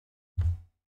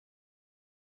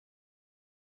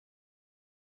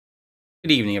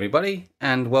Good evening, everybody,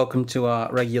 and welcome to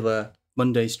our regular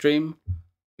Monday stream.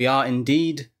 We are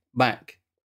indeed back.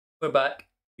 We're back.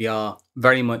 We are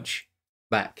very much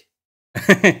back.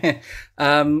 You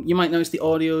might notice the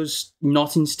audio's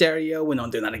not in stereo. We're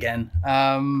not doing that again.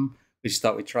 We just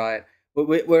thought we'd try it. But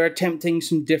we're attempting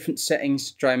some different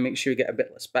settings to try and make sure we get a bit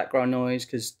less background noise,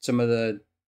 because some of the,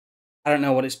 I don't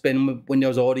know what it's been with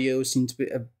Windows audio, seems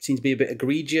to be a bit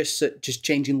egregious at just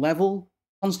changing level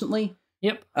constantly.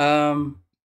 Yep. So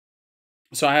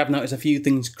I have noticed a few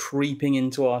things creeping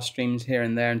into our streams here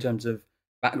and there in terms of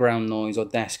background noise or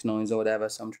desk noise or whatever.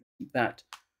 So I'm trying to keep that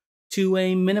to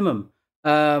a minimum.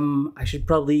 I should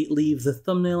probably leave the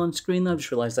thumbnail on screen. I just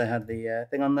realized I had the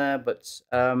thing on there. But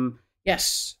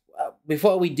yes,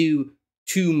 before we do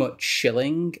too much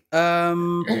shilling,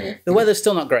 the weather's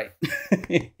still not great.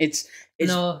 it's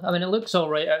No, I mean it looks all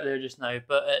right out there just now,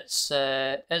 but it's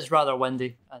rather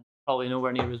windy and probably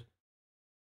nowhere near as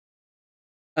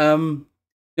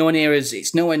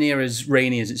it's nowhere near as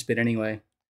rainy as it's been anyway.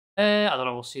 I don't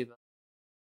know. We'll see. But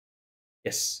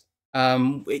yes,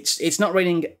 it's not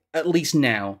raining, at least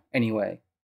now anyway.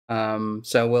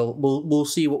 So we'll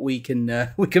see what we can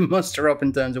muster up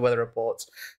in terms of weather reports.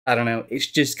 I don't know. It's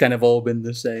just kind of all been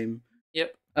the same.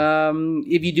 Yep.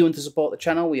 If you do want to support the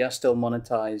channel, we are still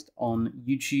monetized on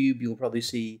YouTube. You'll probably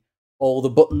see all the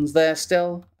buttons there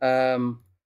still.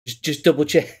 Just double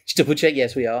check. Double check.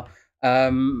 Yes, we are.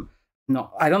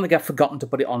 No, I don't think I've forgotten to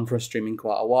put it on for a stream in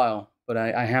quite a while, but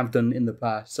I have done in the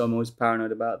past, so I'm always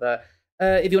paranoid about that.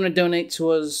 If you want to donate to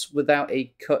us without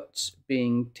a cut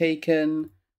being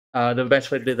taken, the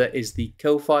best way to do that is the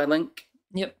Ko-Fi link.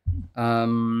 Yep.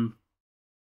 And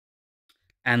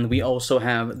we also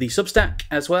have the Substack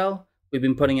as well. We've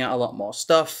been putting out a lot more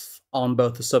stuff on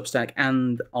both the Substack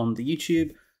and on the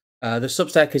YouTube. The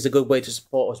Substack is a good way to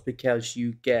support us because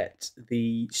you get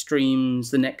the streams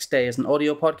the next day as an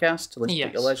audio podcast to listen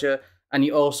at your leisure, and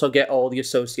you also get all the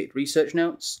associated research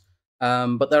notes.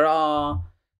 But there are,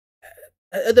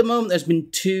 at the moment, there's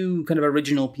been two kind of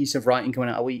original pieces of writing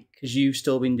coming out a week, because you've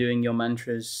still been doing your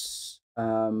mantras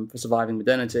for surviving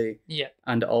modernity,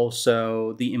 and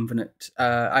also the infinite.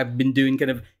 I've been doing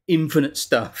kind of infinite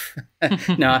stuff.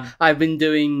 Now I've been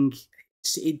doing.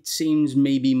 It seems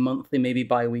maybe monthly, maybe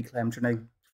bi-weekly. I'm trying to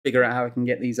figure out how I can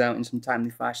get these out in some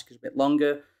timely fashion, because it's a bit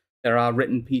longer. There are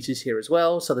written pieces here as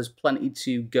well, so there's plenty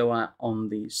to go at on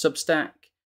the Substack.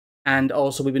 And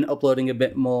also, we've been uploading a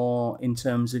bit more in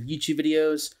terms of YouTube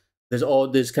videos.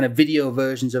 There's kind of video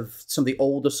versions of some of the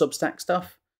older Substack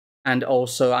stuff. And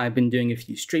also, I've been doing a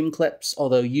few stream clips,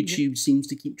 although YouTube seems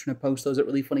to keep trying to post those at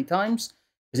really funny times.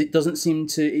 Because it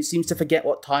seems to forget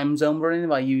what time zone we're in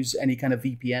if I use any kind of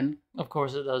VPN. Of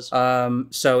course it does.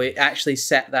 So it actually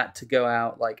set that to go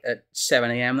out like at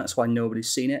 7 a.m. That's why nobody's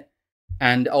seen it.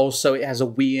 And also it has a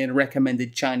weird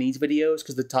recommended Chinese videos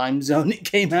because the time zone it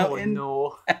came out in.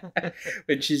 No.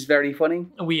 Which is very funny.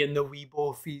 We in the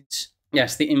Weibo feeds.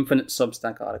 Yes, the Infinite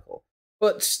Substack article.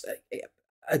 But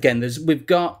again, we've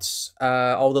got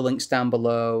all the links down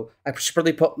below. I should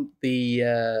probably put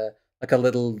the...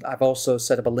 I've also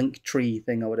set up a link tree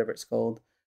thing or whatever it's called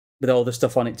with all the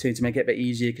stuff on it too to make it a bit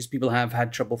easier, because people have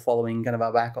had trouble following kind of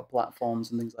our backup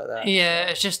platforms and things like that. Yeah,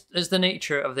 it's the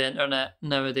nature of the internet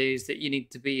nowadays that you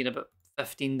need to be in about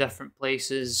 15 different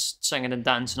places singing and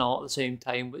dancing all at the same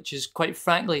time, which is quite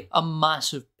frankly a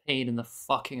massive pain in the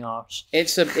fucking arse.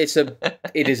 It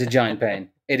is a giant pain.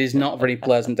 It is not very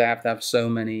pleasant to have so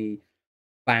many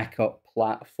backup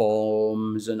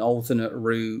platforms and alternate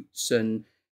routes and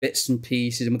bits and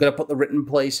pieces, and we're going to put the written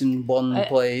place in one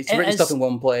place, written stuff in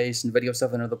one place, and video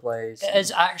stuff in another place. It is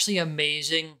actually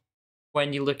amazing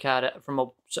when you look at it from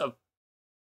a sort of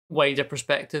wider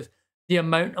perspective, the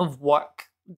amount of work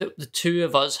that the two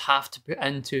of us have to put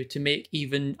into to make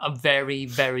even a very,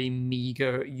 very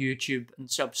meager YouTube and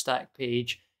Substack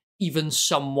page even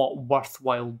somewhat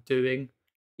worthwhile doing.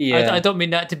 Yeah. I don't mean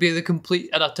that to be the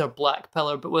complete and utter black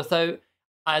pillar, but without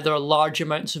either large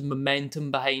amounts of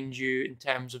momentum behind you in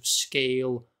terms of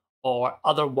scale or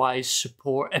otherwise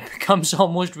support, it becomes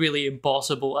almost really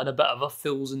impossible and a bit of a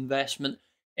fool's investment.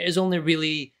 It is only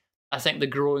really, I think, the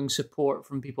growing support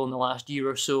from people in the last year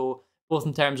or so, both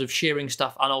in terms of sharing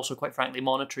stuff and also, quite frankly,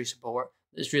 monetary support,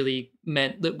 that's really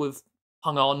meant that we've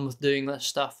hung on with doing this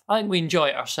stuff. I think we enjoy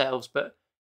it ourselves, but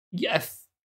if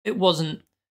it wasn't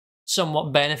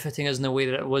somewhat benefiting us in the way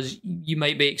that it was, you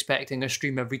might be expecting a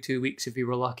stream every 2 weeks if you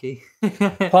were lucky.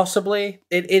 Possibly.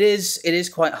 It is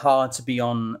quite hard to be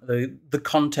on the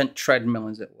content treadmill,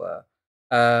 as it were.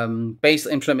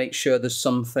 Basically, I'm trying to make sure there's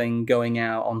something going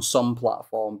out on some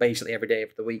platform basically every day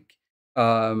of the week.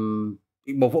 Well,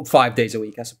 5 days a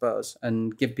week, I suppose,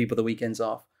 and give people the weekends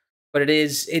off. but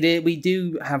we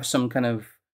do have some kind of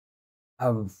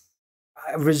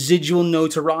residual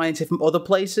notoriety from other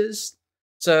places.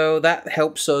 So that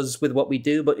helps us with what we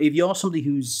do. But if you're somebody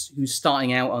who's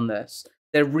starting out on this,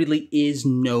 there really is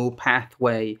no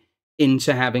pathway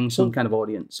into having some kind of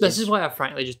audience. This is why I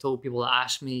frankly just told people that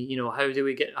ask me, you know, how do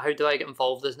I get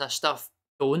involved in this stuff?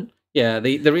 Don't. Yeah,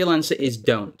 the real answer is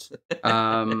don't.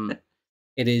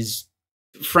 It is,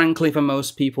 frankly, for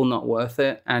most people, not worth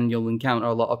it, and you'll encounter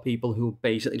a lot of people who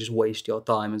basically just waste your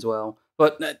time as well.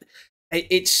 But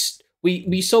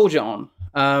we soldier on,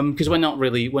 because we're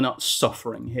not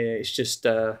suffering here. It's just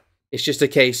a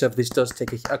case of this does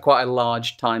take quite a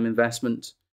large time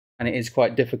investment, and it is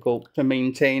quite difficult to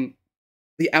maintain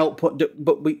the output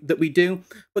that we do.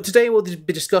 But today we'll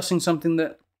be discussing something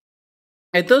that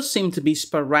it does seem to be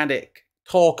sporadic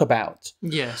talk about.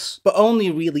 Yes. But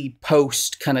only really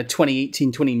post kind of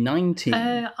 2018, 2019.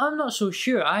 I'm not so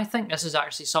sure. I think this is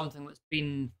actually something that's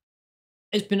been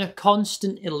a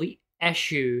constant elite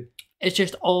issue. It's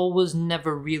just always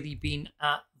never really been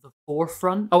at the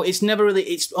forefront. Oh, it's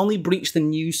only breached the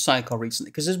news cycle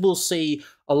recently, because as we'll see,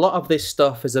 a lot of this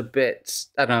stuff is a bit,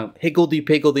 I don't know,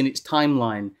 higgledy-piggled in its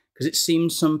timeline, because it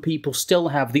seems some people still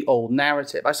have the old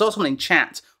narrative. I saw someone in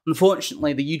chat.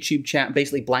 Unfortunately, the YouTube chat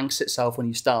basically blanks itself when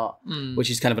you start, which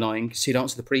is kind of annoying, because you don't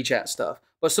see the pre-chat stuff.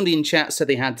 But somebody in chat said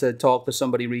they had to talk to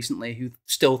somebody recently who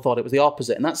still thought it was the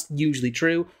opposite, and that's usually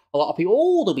true. A lot of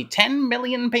people, there'll be 10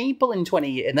 million people in 20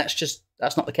 years, and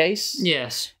that's not the case.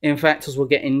 Yes. In fact, as we'll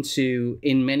get into,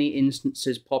 in many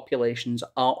instances, populations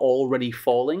are already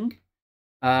falling.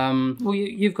 Well,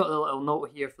 you've got the little note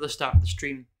here for the start of the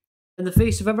stream. In the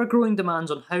face of ever-growing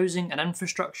demands on housing and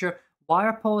infrastructure, why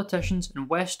are politicians in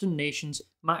Western nations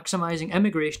maximising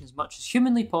immigration as much as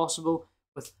humanly possible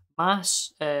with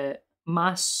mass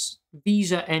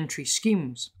visa entry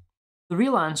schemes? The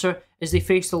real answer is they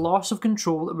face the loss of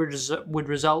control that would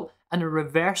result in a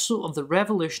reversal of the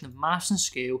revolution of mass and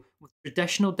scale with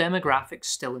traditional demographics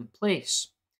still in place.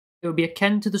 It would be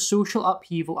akin to the social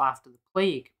upheaval after the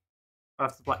plague. Or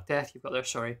after the Black Death, you've got there,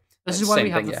 sorry. This is why we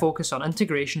have the focus on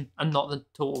integration and not the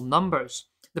total numbers.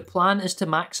 The plan is to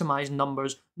maximise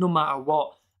numbers no matter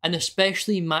what, and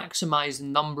especially maximise the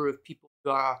number of people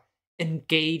who are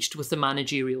engaged with the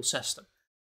managerial system.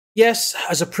 Yes,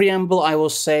 as a preamble, I will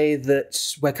say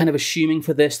that we're kind of assuming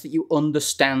for this that you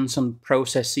understand some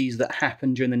processes that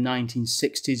happened during the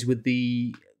 1960s with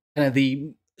the kind of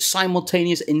the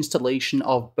simultaneous installation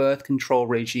of birth control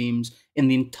regimes in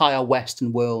the entire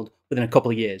Western world within a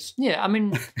couple of years. Yeah, I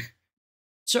mean,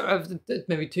 sort of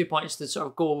maybe 2 points to sort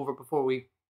of go over before we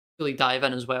really dive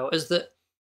in as well, is that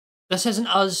this isn't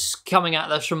us coming at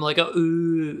this from like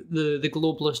the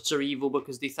globalists are evil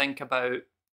because they think about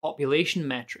population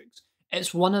metrics.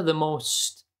 It's one of the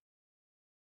most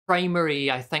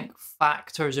primary, I think,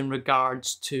 factors in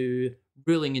regards to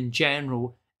ruling in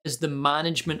general is the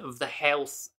management of the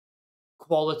health,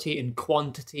 quality and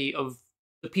quantity of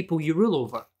the people you rule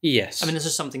over. Yes. I mean, this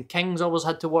is something kings always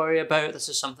had to worry about. This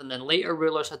is something then later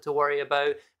rulers had to worry about.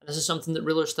 And this is something that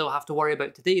rulers still have to worry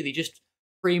about today. They just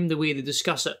frame the way they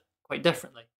discuss it quite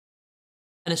differently.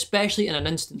 And especially in an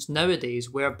instance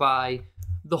nowadays whereby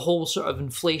the whole sort of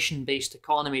inflation-based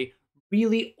economy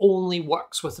really only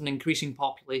works with an increasing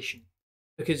population.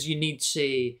 Because you need,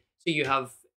 say you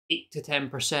have 8 to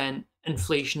 10%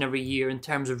 inflation every year in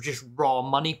terms of just raw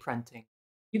money printing.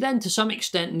 You then, to some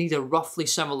extent, need a roughly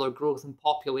similar growth in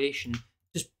population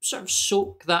to sort of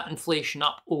soak that inflation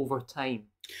up over time.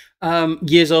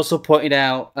 Years also pointed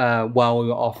out while we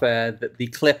were off air that the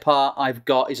clip art I've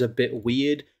got is a bit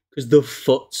weird because the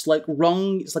foot's like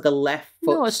wrong. It's like a left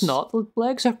foot. No, it's not. The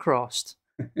legs are crossed.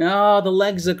 Oh, the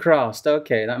legs are crossed.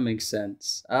 Okay, that makes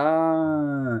sense.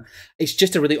 It's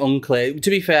just a really unclear. To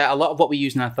be fair, a lot of what we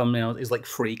use in our thumbnails is like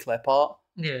free clip art.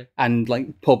 Yeah. And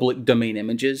like public domain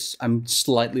images. I'm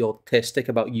slightly autistic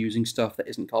about using stuff that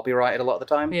isn't copyrighted a lot of the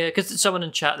time. Yeah, because someone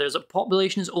in chat there's a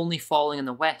population is only falling in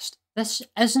the West. This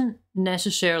isn't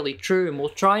necessarily true, and we'll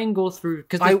try and go through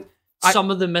because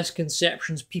some of the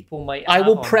misconceptions people might have. I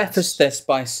will preface this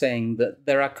by saying that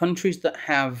there are countries that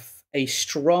have a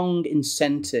strong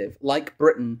incentive, like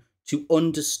Britain, to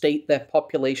understate their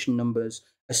population numbers,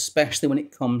 especially when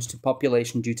it comes to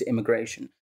population due to immigration.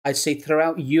 I'd say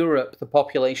throughout Europe, the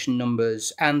population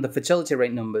numbers and the fertility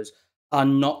rate numbers are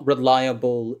not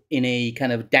reliable in a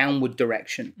kind of downward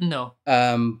direction. No.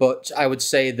 But I would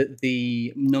say that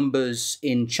the numbers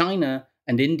in China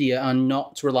and India are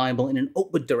not reliable in an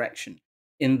upward direction,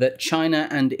 in that China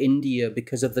and India,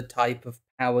 because of the type of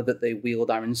power that they wield,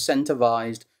 are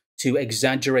incentivized to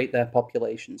exaggerate their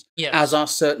populations, yes. as are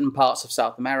certain parts of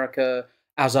South America,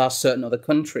 as are certain other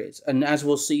countries. And as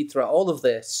we'll see throughout all of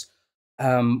this,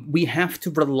 we have to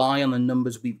rely on the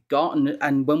numbers we've got.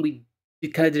 And when we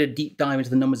kind of did a deep dive into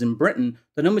the numbers in Britain,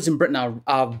 the numbers in Britain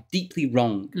are deeply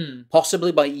wrong,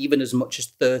 possibly by even as much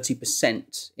as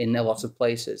 30% in a lot of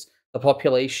places. The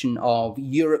population of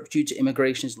Europe due to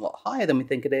immigration is a lot higher than we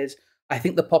think it is. I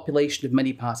think the population of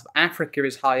many parts of Africa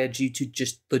is higher due to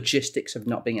just logistics of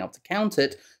not being able to count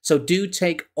it. So do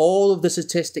take all of the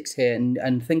statistics here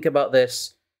and think about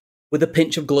this with a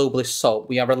pinch of globalist salt.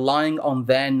 We are relying on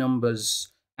their numbers,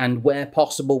 and where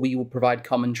possible, we will provide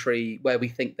commentary where we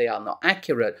think they are not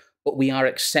accurate, but we are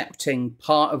accepting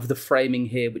part of the framing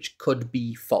here which could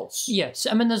be false. Yes,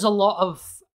 I mean, there's a lot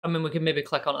of... I mean, we can maybe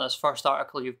click on this first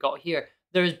article you've got here.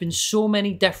 There has been so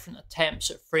many different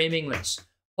attempts at framing this.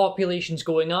 Population's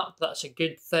going up, that's a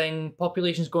good thing.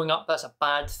 Population's going up, that's a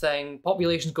bad thing.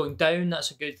 Population's going down, that's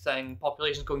a good thing.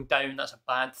 Population's going down, that's a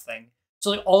bad thing.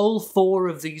 So like all four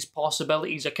of these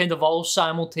possibilities are kind of all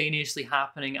simultaneously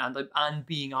happening and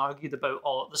being argued about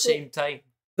all at the same time.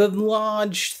 The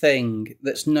large thing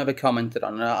that's never commented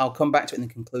on, and I'll come back to it in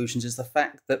the conclusions, is the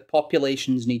fact that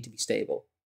populations need to be stable.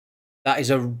 That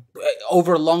is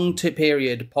over a long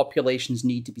period, populations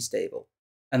need to be stable.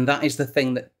 And that is the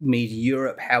thing that made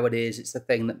Europe how it is. It's the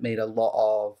thing that made a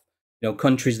lot of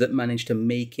countries that managed to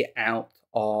make it out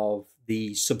of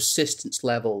the subsistence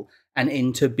level and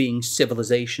into being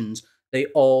civilizations. They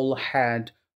all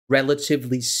had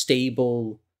relatively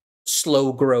stable,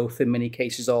 slow growth in many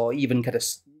cases, or even kind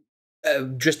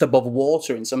of just above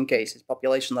water in some cases,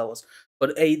 population levels.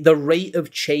 But the rate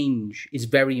of change is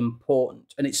very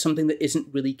important, and it's something that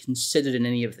isn't really considered in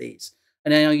any of these.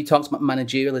 And I know you talked about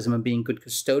managerialism and being good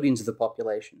custodians of the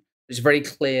population. It's very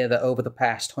clear that over the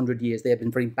past 100 years, they have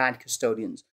been very bad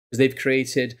custodians because they've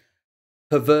created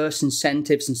perverse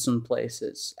incentives in some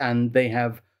places, and they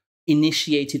have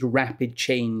initiated rapid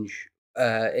change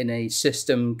in a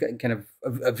system kind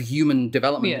of human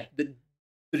development that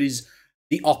is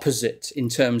the opposite in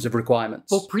terms of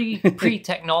requirements. Well,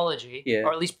 pre-technology,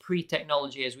 or at least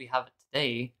pre-technology as we have it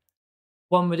today,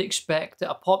 one would expect that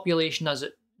a population as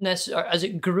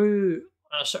it grew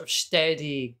on a sort of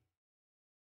steady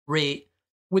rate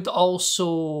would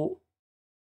also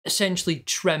essentially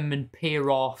trim and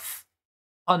pare off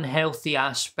unhealthy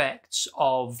aspects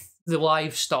of the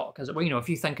livestock, as it were. If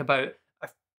you think about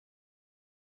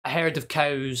a herd of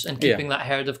cows and keeping that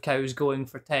herd of cows going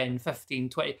for 10, 15,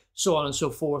 20, so on and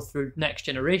so forth through next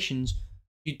generations,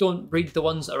 you don't breed the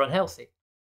ones that are unhealthy.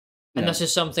 And this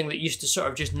is something that used to sort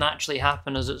of just naturally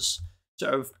happen as it's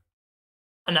sort of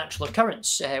a natural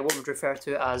occurrence. What we'd refer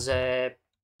to as, there's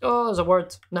a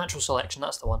word, natural selection,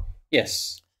 that's the one.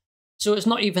 Yes. So it's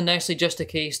not even necessarily just a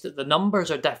case that the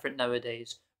numbers are different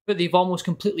nowadays, but they've almost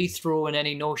completely thrown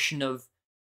any notion of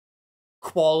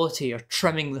quality or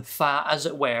trimming the fat, as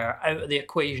it were, out of the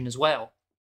equation as well.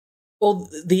 Well,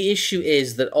 the issue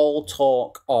is that all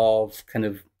talk of kind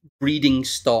of breeding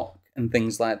stock and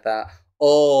things like that,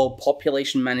 or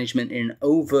population management in an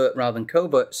overt rather than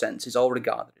covert sense, is all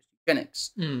regarded as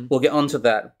eugenics. We'll get onto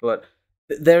that, but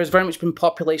there has very much been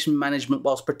population management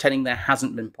whilst pretending there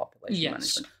hasn't been population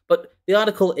management. But the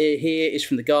article here is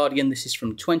from The Guardian. This is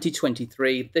from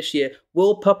 2023. This year,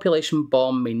 world population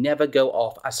bomb may never go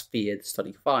off as feared,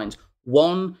 study finds.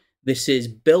 One, this is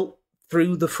built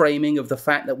through the framing of the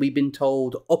fact that we've been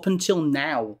told up until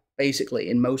now, basically,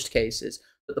 in most cases,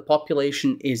 that the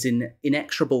population is in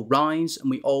inexorable rise and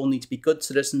we all need to be good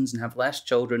citizens and have less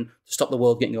children to stop the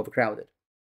world getting overcrowded.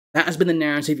 That has been the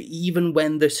narrative even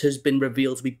when this has been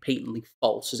revealed to be patently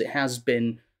false, as it has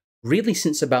been really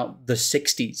since about the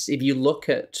 60s. If you look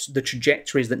at the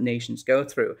trajectories that nations go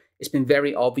through, it's been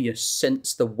very obvious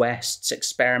since the West's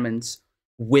experiments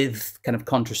with kind of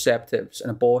contraceptives and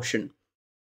abortion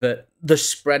that the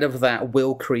spread of that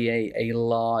will create a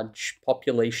large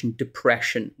population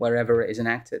depression wherever it is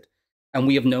enacted. And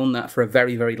we have known that for a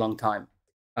very, very long time.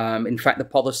 In fact, the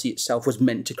policy itself was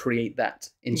meant to create that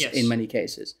in many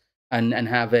cases and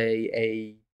have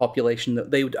a population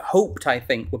that they would hoped, I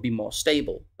think, would be more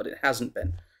stable, but it hasn't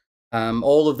been.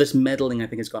 All of this meddling, I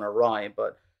think, has gone awry,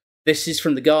 but this is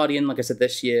from The Guardian, like I said,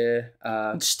 this year.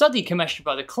 Study commissioned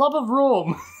by the Club of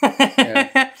Rome.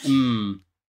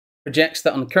 Projects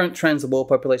that on current trends, the world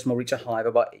population will reach a high of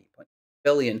about 8.8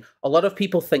 billion. A lot of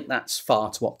people think that's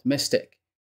far too optimistic.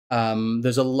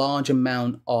 There's a large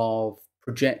amount of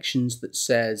projections that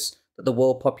says that the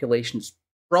world population's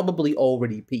probably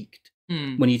already peaked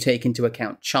when you take into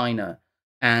account China,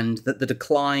 and that the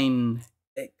decline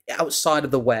outside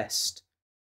of the West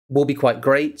will be quite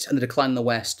great, and the decline in the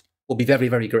West will be very,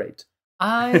 very great.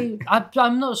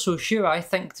 I'm not so sure. I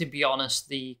think, to be honest,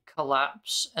 the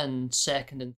collapse in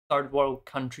second and third world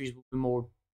countries will be more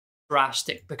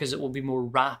drastic because it will be more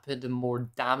rapid and more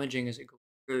damaging as it goes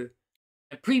through.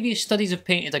 And previous studies have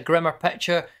painted a grimmer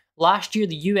picture. Last year,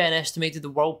 the UN estimated the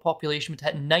world population would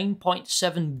hit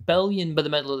 9.7 billion by the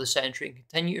middle of the century and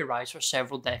continue to rise for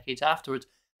several decades afterwards.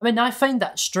 I mean, I find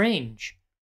that strange.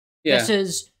 Yeah. This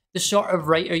is the sort of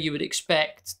writer you would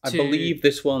expect to... I believe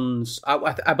this one's...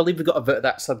 I believe they've got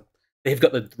they've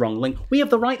got the wrong link. We have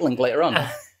the right link later on.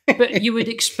 But you would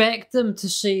expect them to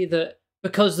say that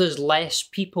because there's less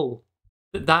people,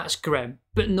 that's grim.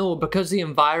 But no, because the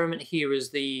environment here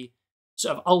is the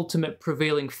sort of ultimate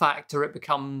prevailing factor, it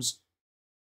becomes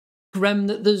grim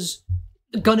that there's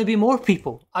going to be more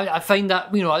people. I find that,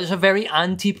 it's a very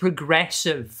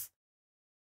anti-progressive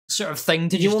sort of thing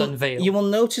to unveil. You will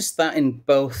notice that in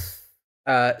both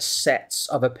sets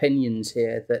of opinions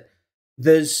here, that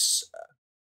there's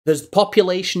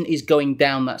population is going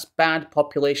down, that's bad.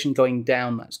 Population going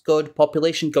down, that's good.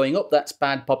 Population going up, that's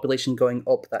bad. Population going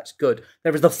up, that's good.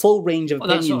 There is the full range of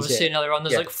opinions. That's what I was saying earlier on.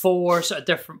 There's like 4 sort of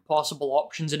different possible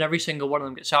options, and every single one of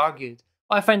them gets argued.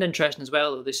 What I find interesting as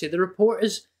well, though, they say the report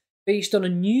is based on a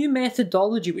new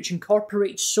methodology which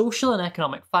incorporates social and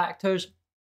economic factors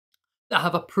that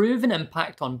have a proven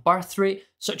impact on birth rate,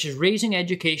 such as raising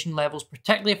education levels,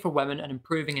 particularly for women, and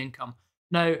improving income.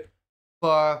 Now,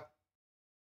 for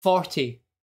 40,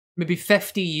 maybe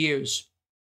 50 years,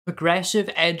 progressive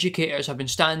educators have been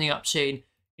standing up saying,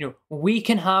 we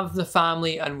can have the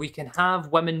family and we can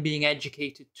have women being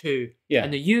educated too. Yeah.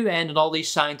 And the UN and all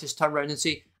these scientists turn around and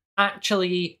say,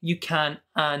 actually, you can't,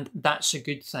 and that's a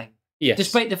good thing. Yes.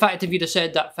 Despite the fact if you'd have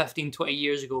said that 15, 20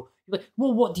 years ago, you're like,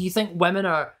 well, what, do you think women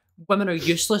are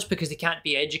useless because they can't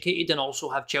be educated and also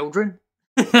have children?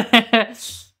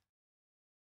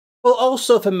 Well,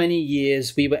 also for many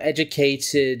years, we were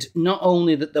educated not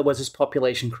only that there was this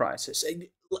population crisis.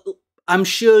 I'm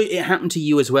sure it happened to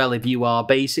you as well if you are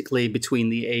basically between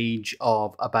the age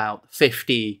of about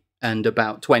 50 and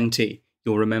about 20.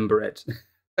 You'll remember it.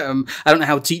 I don't know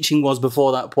how teaching was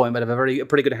before that point, but I have a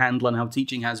pretty good handle on how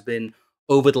teaching has been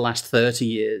over the last 30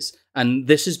 years. And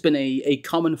this has been a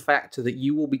common factor that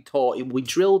you will be taught. It will be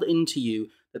drilled into you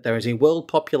that there is a world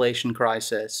population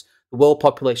crisis. The world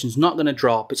population is not going to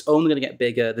drop. It's only going to get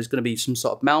bigger. There's going to be some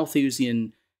sort of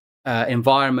Malthusian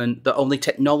environment that only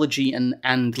technology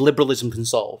and liberalism can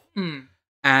solve. Mm.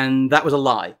 And that was a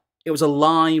lie. It was a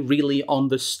lie really on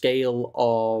the scale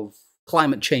of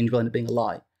climate change will end up being a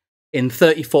lie. In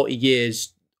 30, 40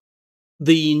 years,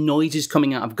 the noises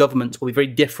coming out of governments will be very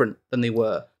different than they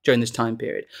were during this time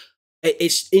period.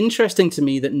 It's interesting to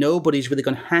me that nobody's really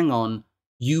going to hang on,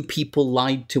 you people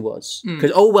lied to us.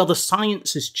 Because, the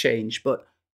science has changed. But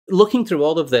looking through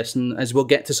all of this, and as we'll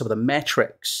get to some of the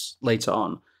metrics later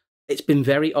on, it's been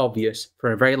very obvious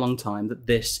for a very long time that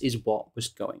this is what was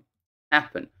going to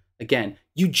happen. Again,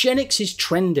 eugenics is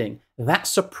trending.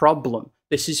 That's a problem.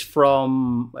 This is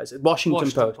from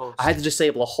Washington Post. I had to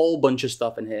disable a whole bunch of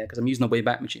stuff in here because I'm using the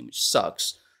Wayback Machine, which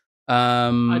sucks.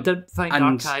 I did find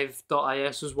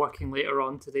archive.is was working later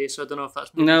on today, so I don't know if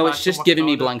that's... No, it's just giving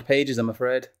me blank pages, I'm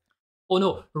afraid. Oh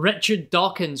no, Richard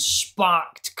Dawkins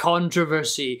sparked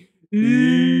controversy.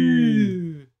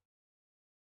 Ooh.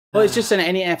 Well, it's just saying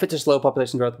any effort to slow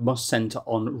population growth must centre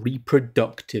on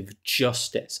reproductive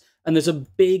justice. And there's a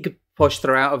big push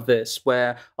throughout of this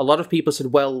where a lot of people said,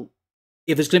 well,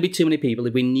 if there's going to be too many people,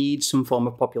 if we need some form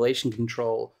of population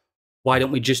control, why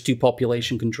don't we just do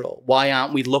population control? Why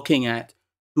aren't we looking at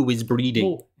who is breeding?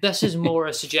 Well, this is more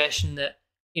a suggestion that,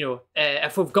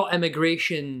 if we've got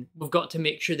immigration, we've got to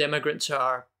make sure the immigrants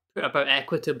are put about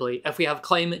equitably. If we have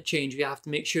climate change, we have to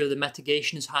make sure the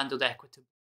mitigation is handled equitably.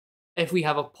 If we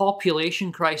have a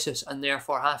population crisis and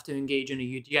therefore have to engage in a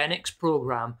eugenics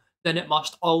program, then it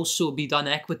must also be done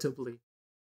equitably.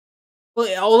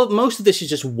 Well, most of this is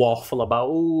just waffle about,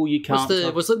 you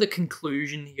can't... What's the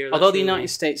conclusion here? Although the United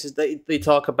States, they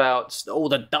talk about,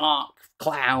 the dark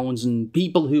clowns and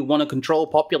people who want to control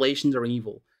populations are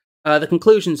evil. The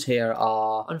conclusions here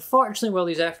are... Unfortunately, while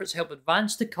these efforts help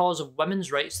advance the cause of women's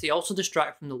rights, they also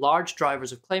distract from the large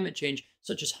drivers of climate change,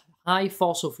 such as high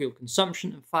fossil fuel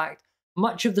consumption. In fact,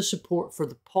 much of the support for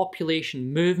the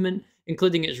population movement,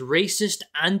 including its racist,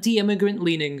 anti-immigrant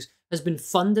leanings, has been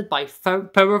funded by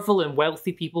powerful and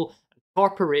wealthy people and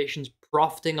corporations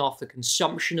profiting off the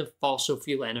consumption of fossil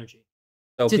fuel energy.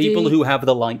 So people who have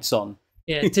the lights on.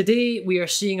 Yeah, today we are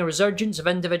seeing a resurgence of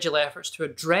individual efforts to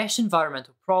address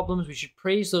environmental problems. We should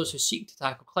praise those who seek to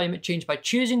tackle climate change by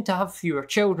choosing to have fewer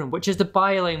children, which is the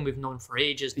byline we've known for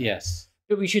ages now. Yes.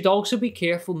 But we should also be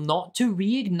careful not to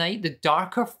reignite the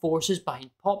darker forces behind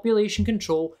population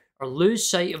control or lose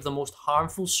sight of the most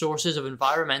harmful sources of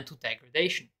environmental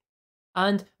degradation.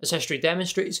 And, as history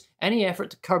demonstrates, any effort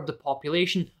to curb the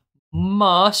population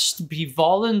must be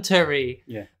voluntary.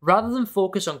 Yeah. Rather than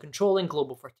focus on controlling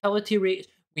global fertility rates,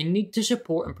 we need to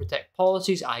support and protect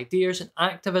policies, ideas, and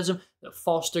activism that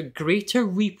foster greater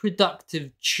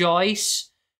reproductive choice,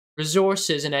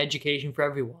 resources, and education for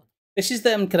everyone. This is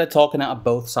them kind of talking out of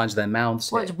both sides of their mouths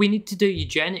here. Well, we need to do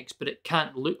eugenics, but it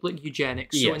can't look like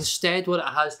eugenics. So Yes. instead, what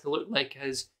it has to look like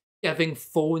is giving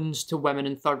phones to women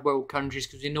in third world countries,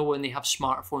 because we know when they have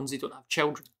smartphones, they don't have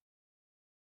children.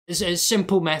 It's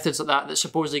simple methods like that that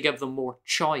supposedly give them more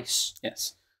choice.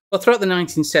 Yes. Well, throughout the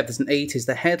 1970s and 80s,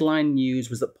 the headline news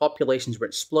was that populations were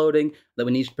exploding, that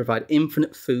we needed to provide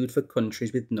infinite food for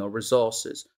countries with no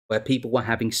resources, where people were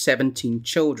having 17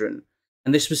 children.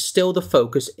 And this was still the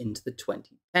focus into the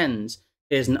 2010s.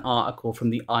 Here's an article from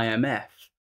the IMF.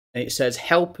 And it says,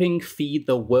 helping feed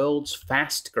the world's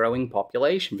fast-growing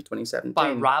population for 2017.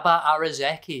 By Rabah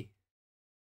Arazeki.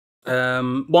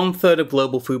 1/3 of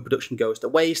global food production goes to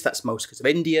waste. That's most because of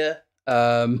India.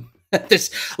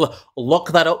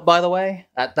 Look that up, by the way.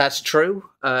 That's true.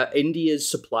 India's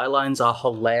supply lines are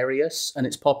hilarious, and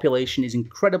its population is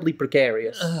incredibly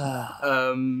precarious.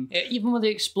 Even with the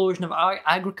explosion of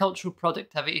agricultural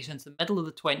productivity since the middle of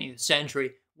the 20th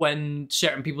century, when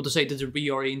certain people decided to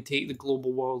reorientate the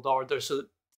global world order to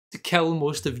kill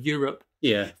most of Europe,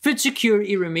 food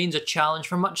security remains a challenge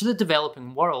for much of the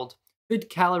developing world. Food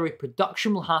calorie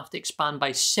production will have to expand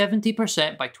by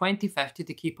 70% by 2050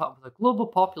 to keep up with a global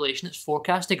population that's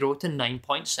forecast to grow to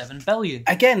 9.7 billion.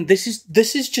 Again, this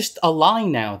is just a lie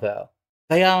now, though.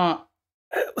 They are,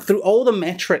 through all the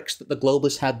metrics that the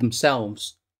globalists had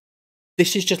themselves,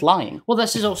 this is just lying. Well,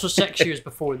 this is also 6 years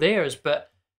before theirs,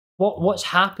 but what's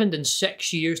happened in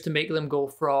 6 years to make them go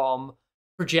from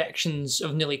projections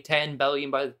of nearly 10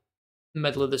 billion by the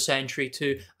middle of the century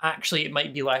to actually it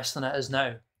might be less than it is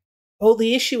now? Well,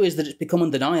 the issue is that it's become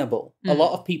undeniable. A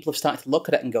lot of people have started to look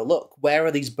at it and go, look, where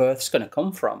are these births going to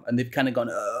come from? And they've kind of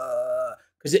gone,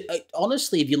 because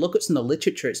honestly, if you look at some of the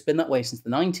literature, it's been that way since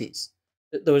the 90s.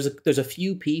 There's a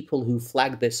few people who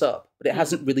flagged this up, but it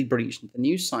hasn't really breached into the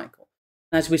news cycle.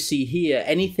 And as we see here,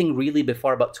 anything really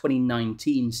before about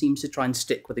 2019 seems to try and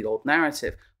stick with the old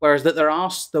narrative, whereas there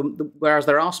are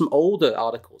some older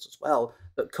articles as well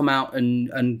that come out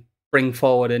and bring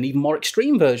forward an even more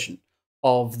extreme version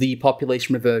of the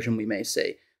population reversion we may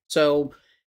see. So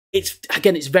it's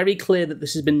very clear that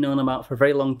this has been known about for a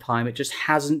very long time. It just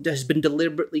has been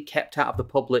deliberately kept out of the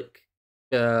public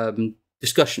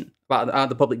discussion, about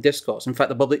the public discourse. In fact,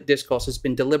 the public discourse has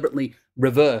been deliberately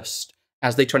reversed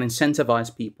as they try and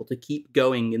incentivize people to keep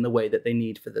going in the way that they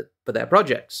need for their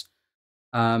projects.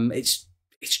 It's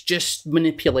just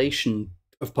manipulation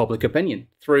of public opinion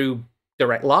through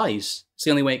direct lies. It's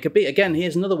the only way it could be. Again,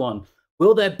 here's another one.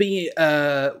 Will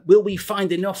we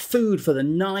find enough food for the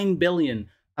 9 billion?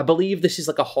 I believe this is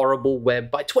like a horrible web.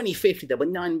 By 2050, there were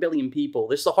 9 billion people.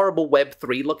 This is a horrible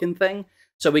Web3 looking thing.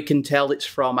 So we can tell it's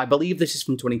from, I believe this is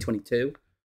from 2022.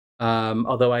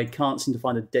 Although I can't seem to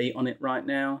find a date on it right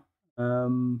now.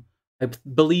 I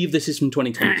believe this is from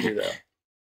 2022 though.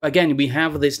 Again, we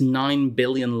have this 9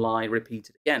 billion lie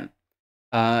repeated again.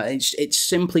 It's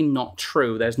simply not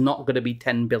true. There's not going to be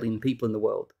 10 billion people in the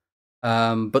world.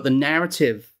 But the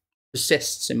narrative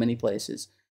persists in many places.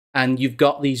 And you've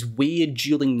got these weird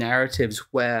dueling narratives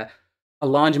where a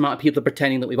large amount of people are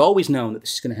pretending that we've always known that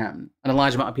this is going to happen, and a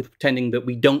large amount of people pretending that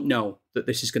we don't know that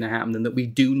this is going to happen, and that we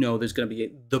do know there's going to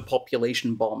be the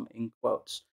population bomb, in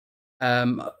quotes.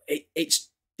 It's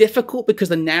difficult because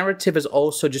the narrative has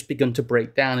also just begun to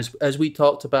break down. As we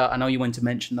talked about, I know you went to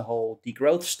mention the whole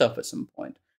degrowth stuff at some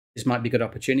point. This might be a good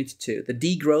opportunity too. The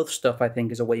degrowth stuff, I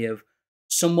think, is a way of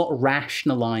somewhat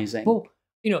rationalizing. Well,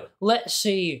 let's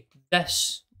say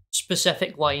this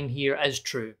specific line here is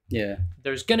true. Yeah.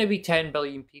 There's going to be 10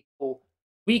 billion people.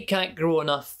 We can't grow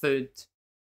enough food,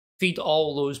 feed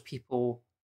all those people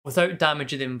without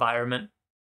damaging the environment.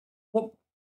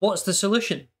 What's the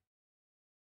solution?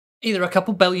 Either a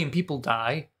couple billion people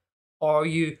die, or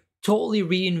you totally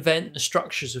reinvent the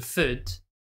structures of food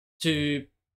to,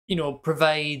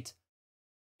 provide,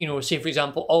 say, for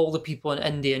example, all the people in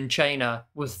India and China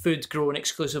with food grown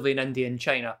exclusively in India and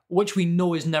China, which we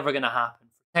know is never going to happen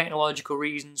for technological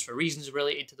reasons, for reasons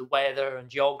related to the weather and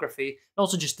geography, and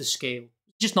also just the scale.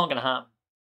 It's just not going to happen.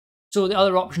 So the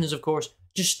other option is, of course,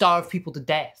 just starve people to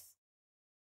death.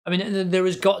 I mean, there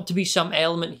has got to be some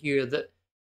element here that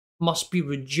must be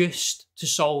reduced to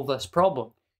solve this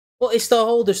problem. Well, it's the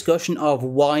whole discussion of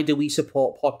why do we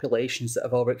support populations that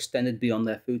have overextended beyond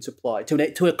their food supply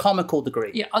to a comical degree.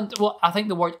 Yeah, well, I think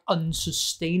the word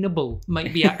unsustainable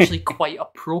might be actually quite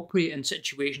appropriate in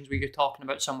situations where you're talking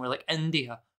about somewhere like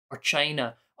India or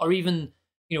China, or even,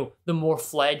 the more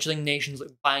fledgling nations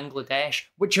like Bangladesh,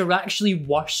 which are actually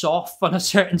worse off on a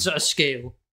certain sort of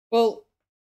scale. Well,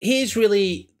 here's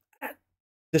really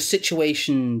the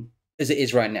situation as it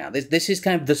is right now. This is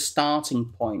kind of the starting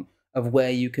point of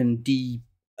where you can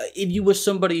if you were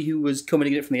somebody who was coming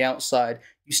at it from the outside,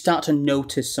 you start to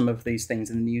notice some of these things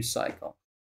in the news cycle.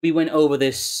 We went over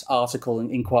this article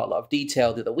in quite a lot of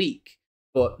detail the other week,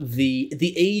 but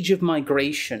the age of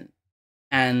migration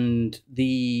and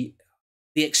the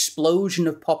explosion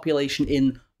of population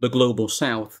in the global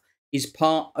south is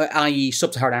part, i.e.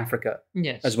 sub-Saharan Africa,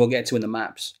 yes, as we'll get to in the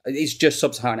maps. It's just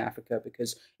sub-Saharan Africa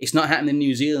because it's not happening in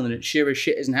New Zealand and it sure as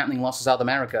shit isn't happening in lots of South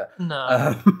America.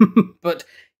 No. But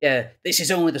yeah, this is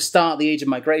only the start of the age of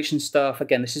migration stuff.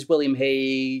 Again, this is William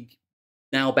Hague,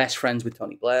 now best friends with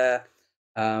Tony Blair.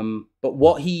 But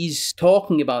what he's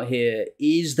talking about here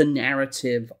is the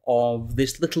narrative of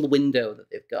this little window that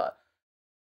they've got.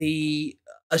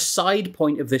 A side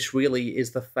point of this really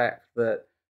is the fact that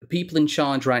the people in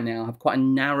charge right now have quite a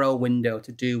narrow window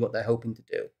to do what they're hoping to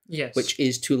do. Yes. Which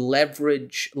is to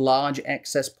leverage large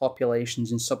excess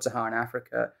populations in sub-Saharan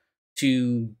Africa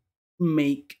to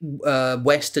make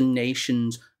Western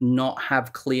nations not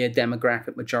have clear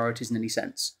demographic majorities in any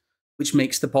sense, which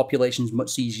makes the populations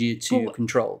much easier to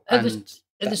control. At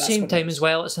the same time as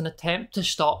well, it's an attempt to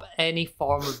stop any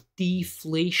form of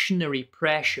deflationary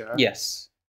pressure. Yes.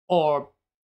 Or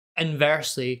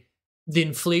inversely, the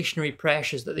inflationary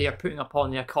pressures that they are putting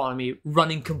upon the economy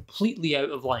running completely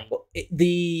out of line. Well,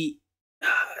 the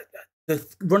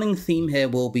running theme here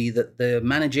will be that the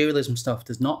managerialism stuff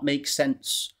does not make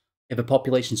sense if a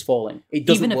population's falling. It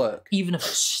doesn't work. Even if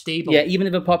it's stable. Yeah, even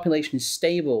if a population is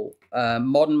stable,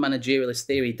 modern managerialist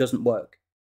theory doesn't work.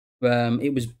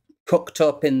 It was cooked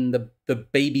up in the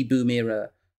baby boom era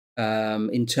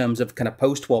in terms of kind of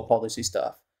post-war policy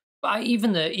stuff. But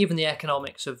even the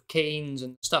economics of Keynes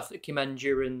and stuff that came in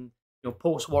during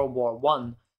post World War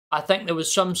One, I think there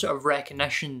was some sort of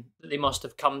recognition that they must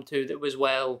have come to that was,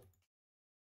 well,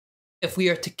 if we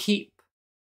are to keep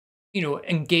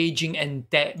engaging in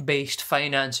debt-based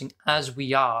financing as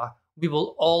we are, we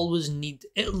will always need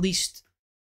at least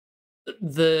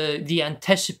the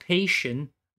anticipation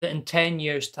that in 10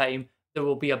 years' time there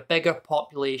will be a bigger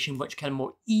population which can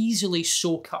more easily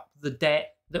soak up the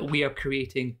debt that we are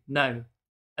creating now.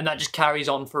 And that just carries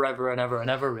on forever and ever and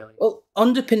ever, really. Well,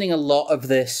 underpinning a lot of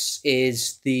this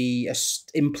is the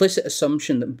implicit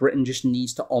assumption that Britain just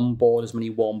needs to onboard as many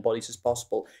warm bodies as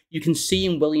possible. You can see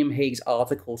in William Hague's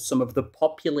article some of the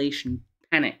population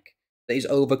panic that is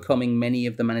overcoming many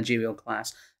of the managerial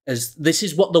class, as this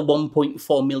is what the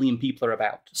 1.4 million people are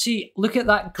about. See, look at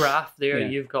that graph there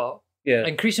you've got. Yeah.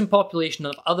 Increasing population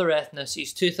of other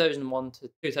ethnicities 2001 to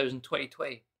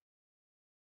 2020.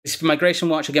 It's for Migration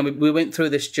Watch. Again, we went through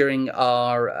this during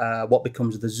our What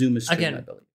Becomes of the Zoomer stream, I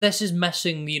believe. This is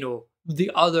missing,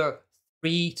 the other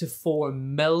 3 to 4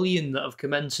 million that have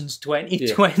come in since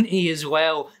 2020 as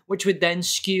well, which would then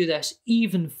skew this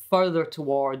even further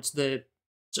towards the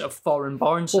sort of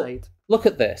foreign-born side. Look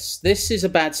at this. This is a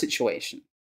bad situation.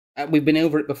 We've been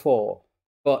over it before,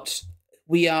 but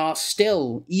we are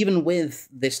still, even with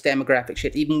this demographic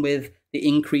shift, even with the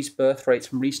increased birth rates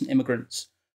from recent immigrants,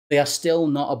 they are still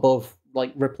not above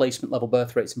replacement level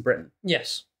birth rates in Britain.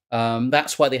 Yes.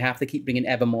 That's why they have to keep bringing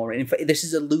ever more in. In fact, this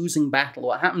is a losing battle.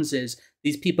 What happens is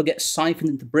these people get siphoned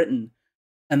into Britain,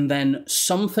 and then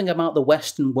something about the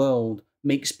Western world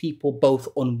makes people both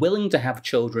unwilling to have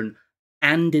children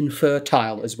and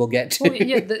infertile, as we'll get to.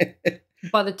 Well,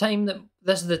 by the time that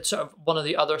this is the sort of one of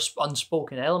the other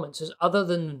unspoken elements is, other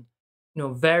than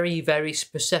very, very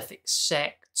specific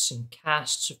sects and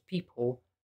castes of people,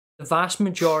 the vast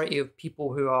majority of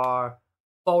people who are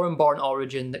foreign-born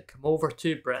origin that come over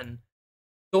to Britain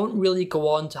don't really go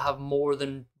on to have more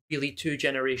than really 2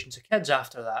 generations of kids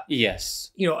after that. Yes.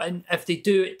 And if they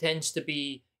do, it tends to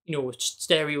be,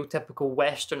 stereotypical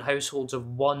Western households of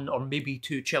 1 or maybe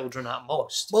 2 children at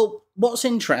most. Well, what's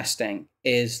interesting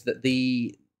is that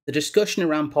the discussion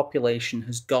around population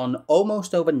has gone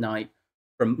almost overnight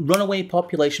from runaway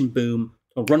population boom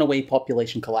to runaway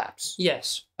population collapse.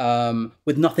 Yes.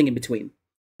 With nothing in between.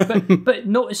 but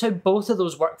notice how both of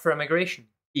those work for immigration.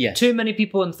 Yes. Too many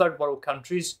people in third world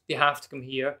countries, they have to come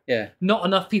here. Yeah. Not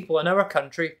enough people in our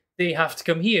country, they have to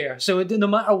come here. So no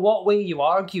matter what way you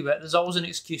argue it, there's always an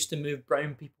excuse to move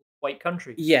brown people to white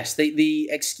countries. Yes, the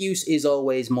excuse is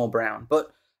always more brown.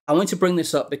 But I want to bring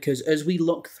this up because as we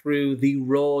look through the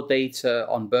raw data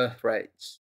on birth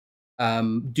rates,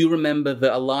 do remember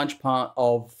that a large part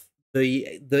of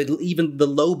even the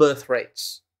low birth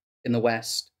rates in the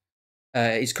West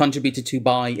is contributed to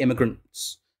by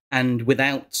immigrants. And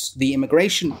without the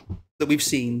immigration that we've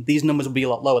seen, these numbers would be a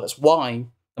lot lower. That's why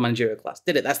the managerial class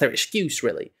did it. That's their excuse,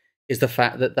 really, is the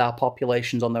fact that their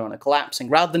populations on their own are collapsing.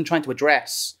 Rather than trying to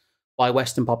address why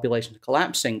Western populations are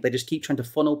collapsing, they just keep trying to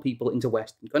funnel people into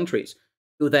Western countries,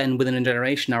 who then, within a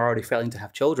generation, are already failing to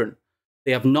have children.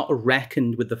 They have not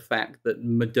reckoned with the fact that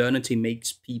modernity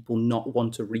makes people not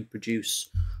want to reproduce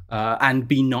and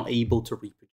be not able to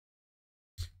reproduce.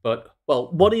 But,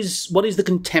 well, what is the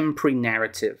contemporary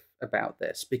narrative about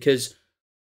this? Because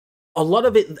a lot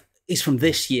of it is from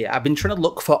this year. I've been trying to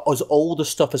look for as old a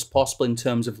stuff as possible in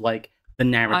terms of like the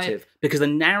narrative, because the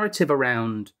narrative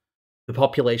around the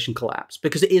population collapse,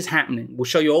 because it is happening. We'll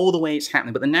show you all the way it's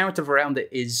happening, but the narrative around it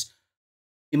is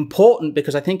important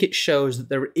because I think it shows that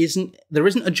there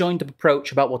isn't a joined up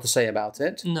approach about what to say about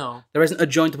it. No. There isn't a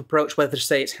joined up approach whether to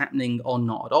say it's happening or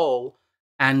not at all.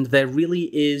 And there really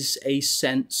is a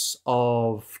sense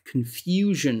of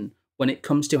confusion when it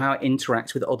comes to how it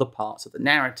interacts with other parts of the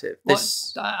narrative.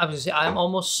 I'm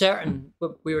almost certain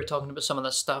we were talking about some of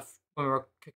this stuff when we were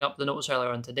cooking up the notes earlier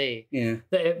on today. Yeah.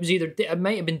 That it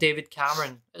might have been David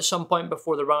Cameron at some point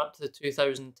before the run up to the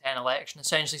 2010 election,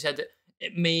 essentially said that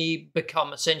it may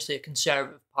become essentially a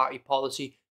Conservative Party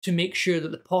policy to make sure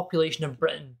that the population of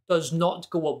Britain does not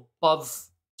go above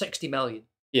 60 million.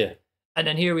 Yeah. And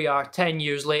then here we are 10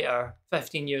 years later,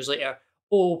 15 years later,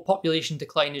 population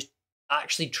decline is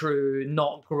actually true,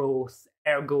 not growth,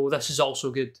 ergo this is also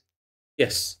good.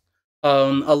 Yes. A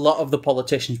lot of the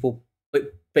politicians will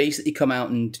basically come out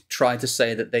and try to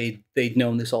say that they'd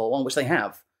known this all along, which they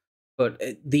have. But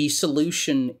the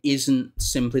solution isn't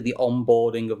simply the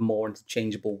onboarding of more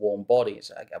interchangeable warm bodies.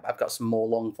 I've got some more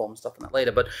long-form stuff on that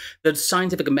later. But the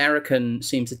Scientific American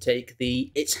seems to take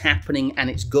the "it's happening and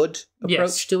it's good"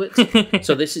 approach to it.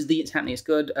 So this is the "it's happening, it's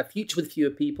good." A future with fewer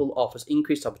people offers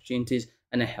increased opportunities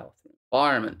and a healthy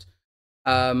environment.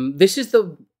 This is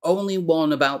the only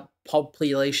one about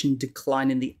population decline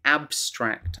in the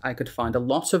abstract I could find. A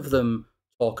lot of them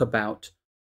talk about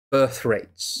birth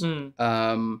rates.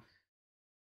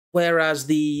 Whereas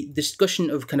the discussion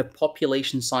of kind of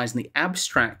population size in the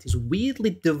abstract is weirdly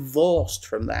divorced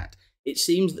from that. It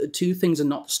seems that the two things are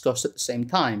not discussed at the same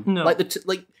time. No.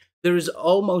 Like there has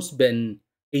almost been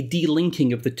a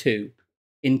delinking of the two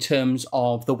in terms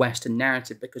of the Western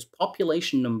narrative, because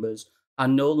population numbers are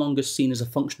no longer seen as a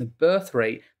function of birth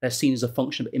rate, they're seen as a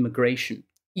function of immigration.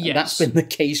 Yes. And that's been the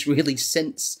case really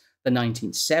since the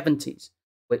 1970s,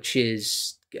 which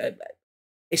is...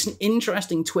 it's an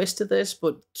interesting twist to this,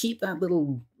 but keep that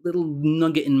little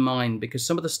nugget in mind, because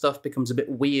some of the stuff becomes a bit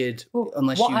weird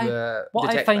unless you What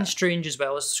I find strange as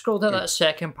well is scroll down that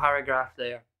second paragraph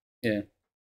there. Yeah.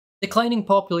 Declining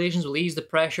populations will ease the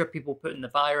pressure people put in the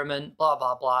environment, blah,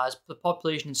 blah, blah. As the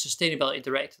Population and Sustainability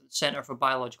Director at the Centre for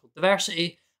Biological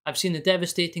Diversity, I've seen the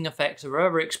devastating effects of our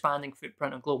ever-expanding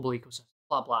footprint on global ecosystems,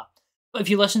 blah, blah. But if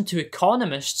you listen to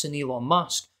economists and Elon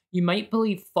Musk, you might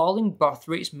believe falling birth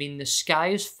rates mean the sky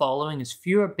is falling, as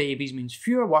fewer babies means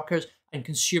fewer workers and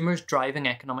consumers driving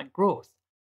economic growth.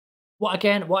 What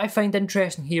I find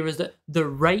interesting here is that the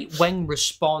right-wing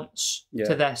response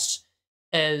to this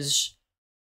is,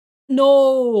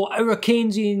 no, our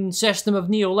Keynesian system of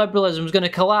neoliberalism is going to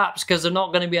collapse because there's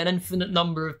not going to be an infinite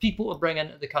number of people to bring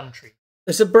into the country.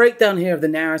 There's a breakdown here of the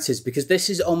narratives, because this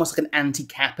is almost like an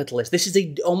anti-capitalist. This is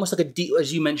almost like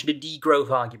as you mentioned, a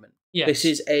degrowth argument. Yes. This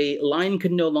is a line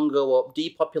can no longer go up,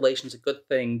 depopulation is a good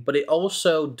thing, but it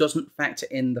also doesn't factor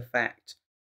in the fact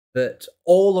that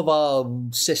all of our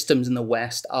systems in the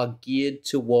West are geared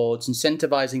towards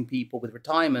incentivizing people with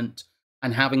retirement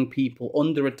and having people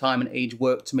under retirement age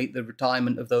work to make the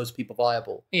retirement of those people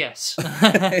viable. Yes.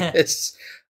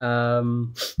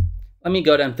 Let me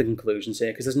go down to the conclusions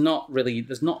here, because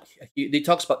it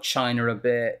talks about China a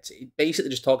bit. It basically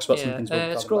just talks about some things we're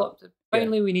talking scroll about. up.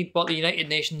 Finally, we need what the United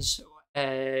Nations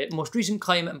most recent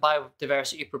climate and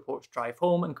biodiversity reports drive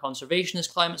home, and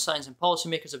conservationist climate science and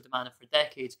policymakers have demanded for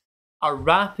decades: a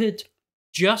rapid,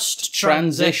 just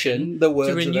transition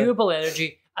to renewable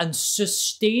energy and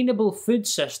sustainable food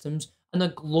systems, and a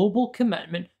global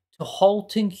commitment to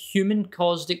halting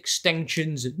human-caused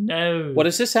extinctions now. What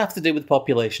does this have to do with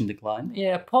population decline?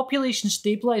 Yeah, population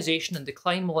stabilization and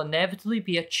decline will inevitably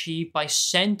be achieved by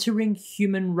centering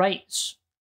human rights.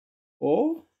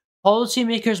 Oh?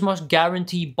 Policymakers must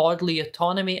guarantee bodily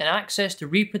autonomy and access to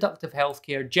reproductive health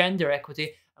care, gender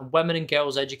equity, and women and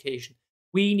girls' education.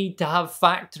 We need to have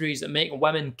factories that make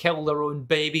women kill their own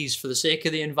babies for the sake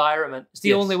of the environment. It's the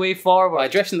Yes. only way forward. By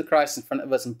addressing the crisis in front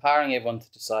of us, empowering everyone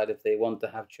to decide if they want to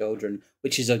have children,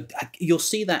 which is you'll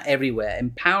see that everywhere.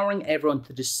 Empowering everyone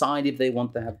to decide if they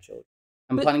want to have children.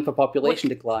 And planning for population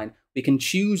decline. We can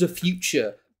choose a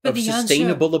future of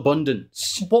sustainable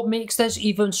abundance. What makes this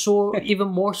even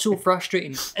more so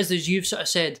frustrating is, as you've sort of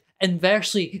said,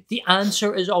 inversely, the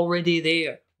answer is already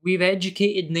there. We've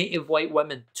educated native white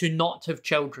women to not have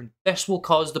children. This will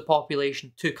cause the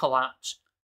population to collapse,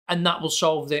 and that will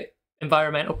solve the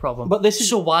environmental problem. But this is...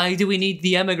 So why do we need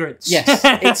the immigrants? Yes,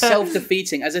 it's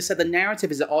self-defeating. As I said, the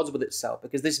narrative is at odds with itself,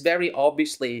 because this very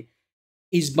obviously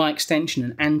is, by extension,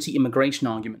 an anti-immigration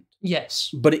argument.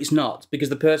 Yes. But it's not, because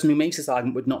the person who makes this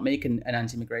argument would not make an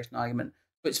anti-immigration argument.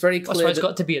 But it's very clear. That's why it's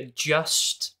got to be a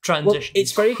just transition. Well,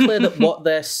 it's very clear that what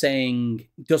they're saying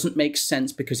doesn't make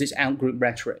sense because it's out-group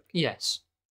rhetoric. Yes.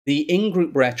 The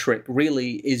in-group rhetoric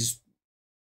really is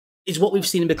what we've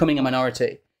seen in Becoming a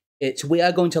Minority. It's, we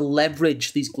are going to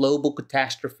leverage these global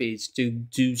catastrophes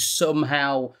to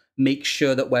somehow make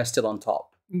sure that we're still on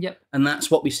top. Yep. And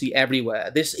that's what we see everywhere.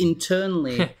 This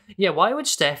internally... Yeah, why would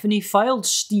Stephanie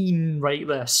Feldstein write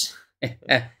this?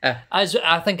 As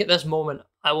I think at this moment,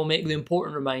 I will make the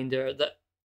important reminder that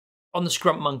on the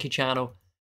Scrump Monkey channel,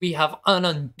 we have an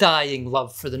undying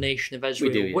love for the nation of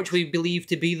Israel, We do, yes. which we believe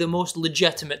to be the most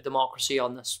legitimate democracy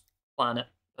on this planet.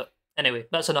 But anyway,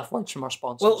 that's enough words from our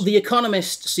sponsors. Well, The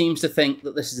Economist seems to think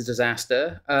that this is a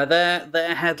disaster.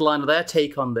 Their headline, their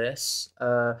take on this,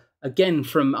 again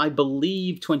from, I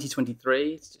believe,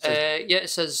 2023. Yeah, it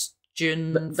says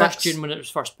June, That's- 1st June when it was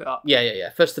first put up. Yeah.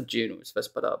 1st of June it was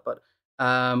first put up. But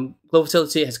global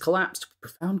fertility has collapsed with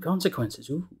profound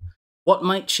consequences. Ooh. What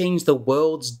might change the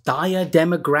world's dire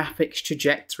demographics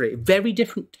trajectory? Very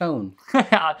different tone.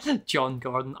 John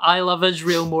Gordon. I love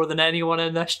Israel more than anyone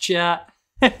in this chat.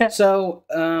 So,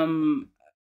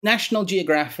 National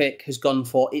Geographic has gone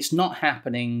for it's not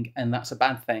happening, and that's a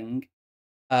bad thing.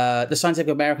 The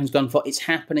Scientific American's gone for it's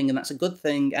happening, and that's a good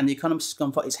thing. And The Economist has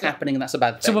gone for it's happening, and that's a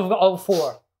bad thing. So we've got all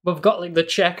four. We've got like the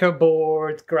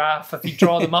checkerboard graph. If you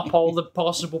draw them up, all the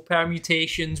possible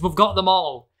permutations, we've got them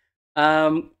all.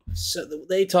 So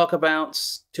they talk about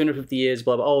 250 years,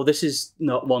 blah, blah. Oh, this is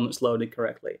not one that's loaded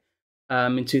correctly.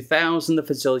 In 2000, the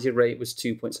fertility rate was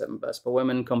 2.7 births per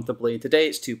woman comfortably. Today,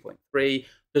 it's 2.3.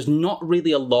 There's not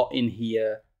really a lot in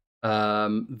here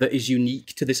that is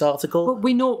unique to this article. But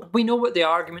we know what the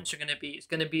arguments are going to be. It's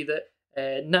going to be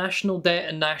that national debt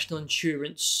and national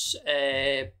insurance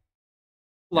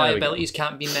liabilities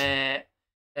can't be met.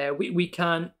 We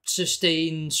can't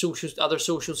sustain other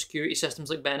social security systems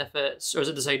like benefits, or is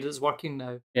it decided it's working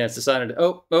now? Yeah, it's decided.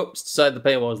 It's decided the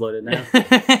paywall is loaded now.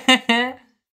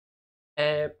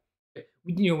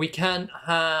 We can't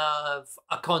have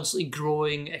a constantly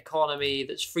growing economy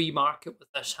that's free market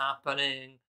with this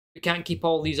happening. We can't keep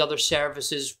all these other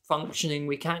services functioning.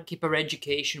 We can't keep our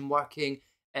education working.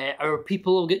 Our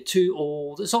people will get too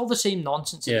old. It's all the same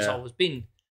nonsense that it's always been.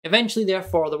 Eventually,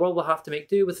 therefore, the world will have to make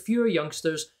do with fewer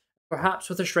youngsters, perhaps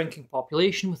with a shrinking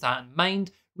population. With that in mind,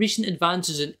 recent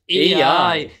advances in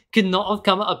AI could not have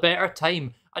come at a better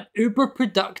time. An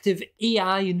uber-productive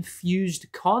AI-infused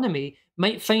economy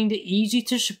might find it easy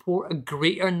to support a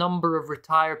greater number of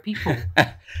retired people.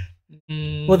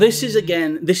 Well, this is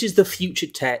the future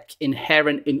tech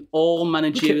inherent in all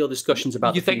managerial discussions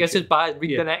about You the think future. this is bad?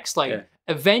 Read the next line. Yeah.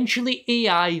 Eventually,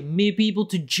 AI may be able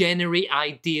to generate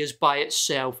ideas by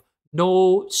itself.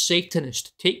 No,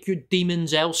 Satanist, take your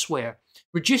demons elsewhere.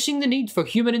 Reducing the need for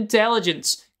human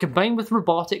intelligence, combined with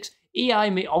robotics, AI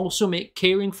may also make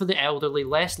caring for the elderly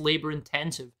less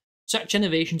labour-intensive. Such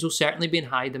innovations will certainly be in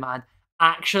high demand.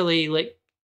 Actually, like,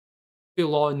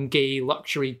 full-on gay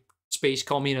luxury space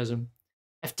communism.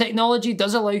 If technology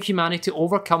does allow humanity to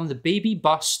overcome the baby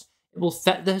bust, it will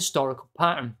fit the historical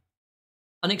pattern.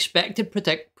 Unexpected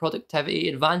productivity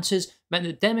advances meant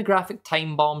that demographic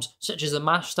time bombs, such as the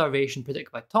mass starvation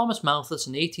predicted by Thomas Malthus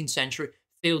in the 18th century,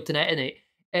 failed to detonate,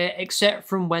 except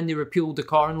from when they repealed the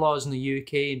Corn Laws in the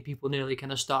UK and people nearly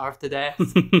kind of starved to death.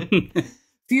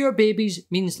 Fewer babies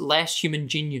means less human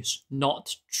genius.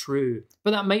 Not true.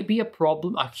 But that might be a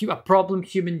problem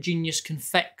human genius can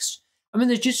fix. I mean,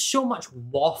 there's just so much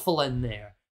waffle in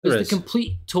there. There's the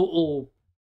complete, total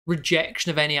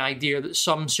rejection of any idea that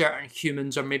some certain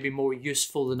humans are maybe more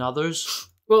useful than others.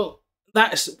 Well,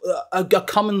 that's a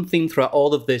common theme throughout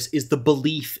all of this is the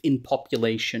belief in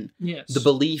population. Yes. The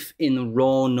belief in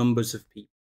raw numbers of people.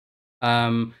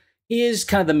 Here's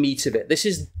kind of the meat of it. This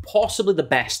is possibly the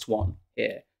best one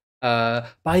here.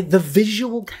 By The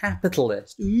Visual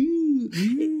Capitalist. Ooh,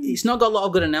 It's not got a lot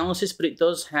of good analysis, but it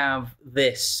does have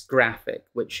this graphic,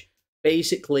 which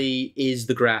basically is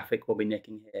the graphic we'll be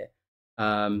nicking here.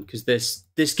 Because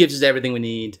this gives us everything we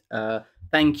need.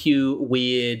 Thank you,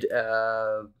 weird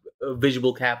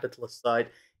visual capitalist side.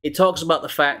 It talks about the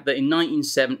fact that in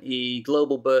 1970,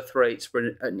 global birth rates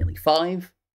were at nearly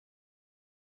 5.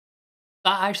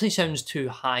 That actually sounds too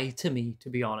high to me, to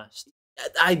be honest.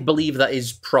 I believe that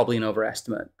is probably an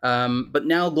overestimate. But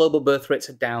now global birth rates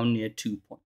are down near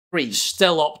 2.3.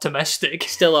 Still optimistic.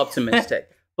 Still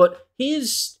optimistic. But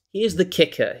here's the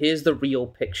kicker. Here's the real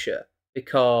picture.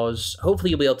 Because hopefully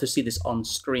you'll be able to see this on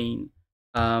screen.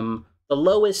 The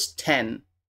lowest 10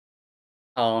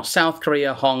 are South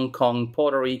Korea, Hong Kong,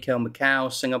 Puerto Rico,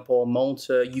 Macau, Singapore,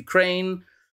 Malta, Ukraine,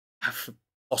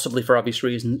 possibly for obvious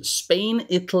reasons, Spain,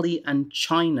 Italy, and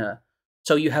China.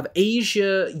 So you have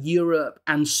Asia, Europe,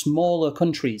 and smaller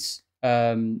countries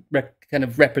kind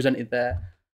of represented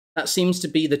there. That seems to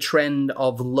be the trend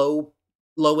of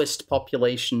lowest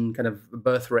population kind of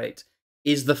birth rate,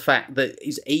 is the fact that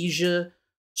is Asia,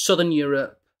 Southern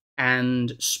Europe,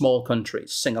 and small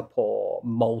countries, Singapore,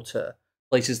 Malta,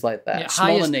 places like that, Yeah,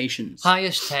 smaller nations.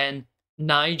 Highest 10,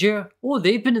 Niger. Oh,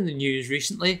 they've been in the news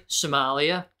recently.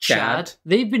 Somalia, Chad. Chad.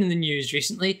 They've been in the news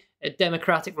recently.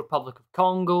 Democratic Republic of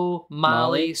Congo,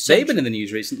 Mali. They've been in the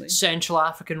news recently. Central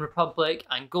African Republic,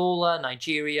 Angola,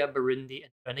 Nigeria, Burundi,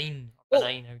 and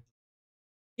Benin.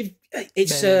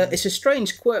 It's a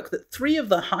strange quirk that 3 of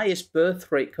the highest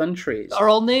birth rate countries are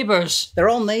all neighbours. They're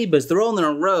all neighbours. They're all in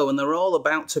a row, and they're all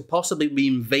about to possibly be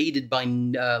invaded by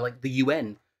like the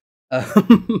UN,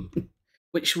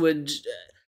 which would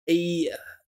the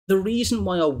reason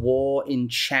why a war in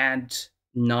Chad,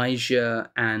 Niger,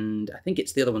 and I think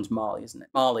it's the other one's Mali, isn't it?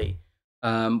 Mali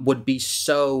would be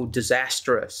so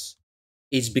disastrous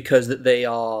is because that they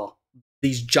are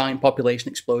these giant population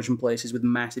explosion places with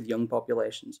massive young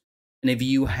populations. And if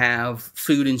you have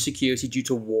food insecurity due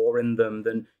to war in them,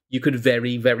 then you could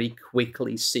very, very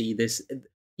quickly see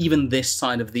even this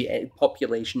side of the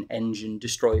population engine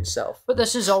destroy itself. But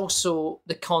this is also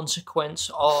the consequence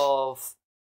of...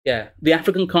 Yeah, the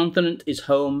African continent is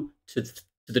home to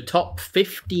the top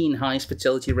 15 highest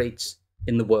fertility rates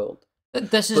in the world.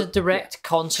 This is a direct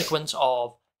consequence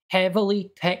of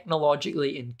heavily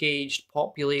technologically engaged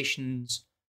populations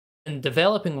in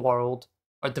developing world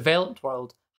or developed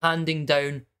world handing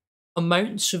down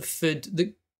amounts of food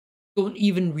that can't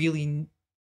even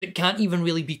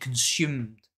really be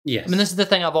consumed. Yes. I mean, this is the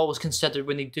thing I've always considered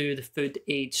when they do the food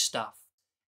aid stuff,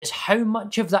 is how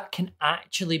much of that can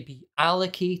actually be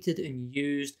allocated and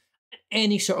used in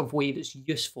any sort of way that's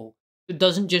useful. It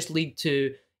doesn't just lead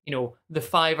to, the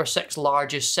 5 or 6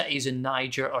 largest cities in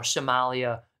Niger or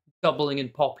Somalia doubling in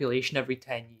population every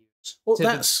 10 years. Well, to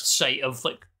that's the site of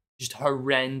just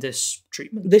horrendous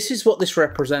treatment. This is what this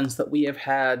represents, that we have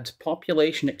had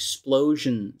population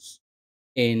explosions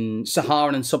in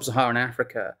Saharan and sub-Saharan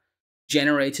Africa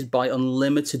generated by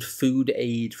unlimited food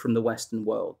aid from the Western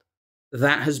world.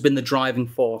 That has been the driving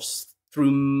force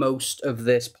through most of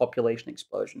this population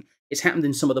explosion. It's happened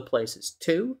in some other places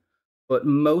too, but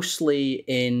mostly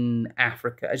in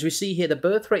Africa. As we see here, the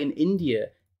birth rate in India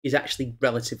is actually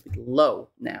relatively low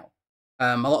now.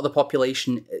 A lot of the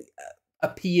population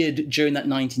appeared during that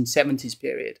 1970s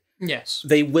period. Yes.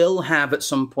 They will have at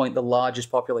some point the largest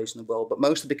population in the world, but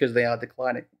mostly because they are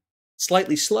declining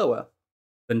slightly slower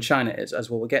than China is,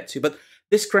 as we'll get to. But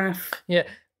this graph... Yeah.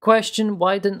 Question,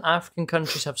 why didn't African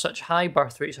countries have such high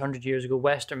birth rates 100 years ago,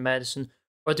 Western medicine,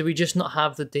 or do we just not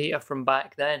have the data from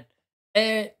back then?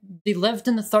 They lived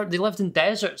in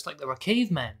deserts like they were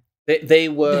cavemen. They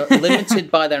were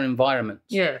limited by their environment.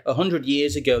 Yeah. 100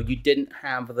 years ago, you didn't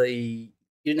have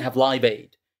Live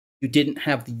Aid. You didn't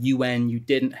have the UN. You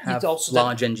didn't have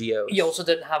large NGOs. You also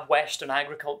didn't have Western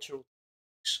agricultural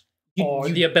or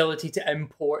the ability to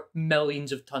import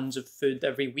millions of tons of food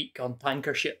every week on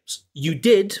tanker ships. You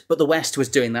did, but the West was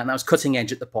doing that, and that was cutting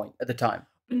edge at the time.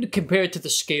 Compared to the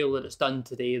scale that it's done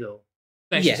today, though,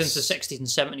 especially since the 60s and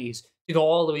 70s, to go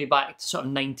all the way back to sort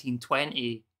of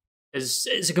 1920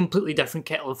 it's a completely different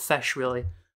kettle of fish, really.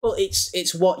 Well,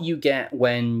 it's what you get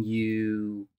when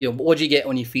what do you get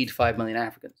when you feed 5 million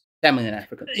Africans? 10 million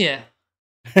Africans. Yeah.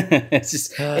 It's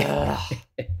just...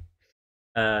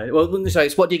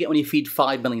 it's what do you get when you feed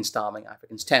 5 million starving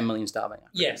Africans, 10 million starving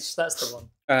Africans? Yes, that's the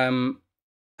one.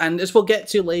 And as we'll get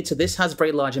to later, this has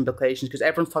very large implications because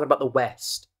everyone's talking about the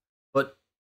West, but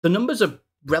the numbers are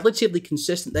relatively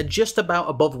consistent. They're just about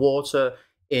above water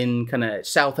in kind of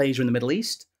South Asia and the Middle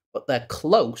East, but they're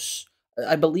close.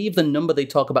 I believe the number they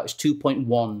talk about is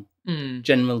 2.1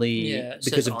 generally Yeah, it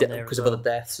because says of on there because as of other well.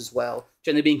 deaths as well,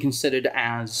 generally being considered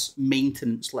as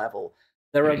maintenance level.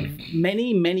 There are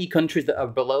many countries that are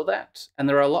below that, and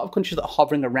there are a lot of countries that are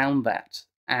hovering around that,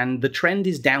 and the trend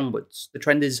is downwards. The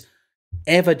trend is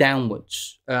ever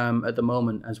downwards at the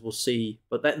moment, as we'll see.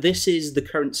 But this is the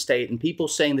current state, and people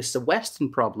saying this is a Western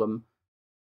problem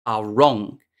are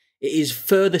wrong. It is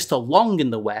furthest along in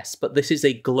the West, but this is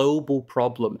a global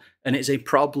problem, and it's a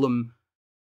problem,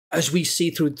 as we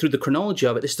see through the chronology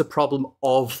of it. This is the problem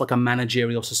of like a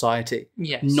managerial society.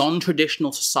 Yes.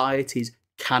 Non-traditional societies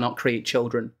cannot create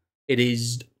children. It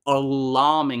is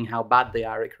alarming how bad they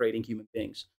are at creating human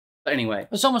beings. But anyway,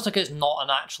 It's almost like it's not an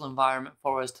actual environment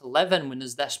for us to live in when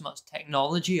there's this much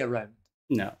technology around.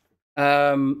 no.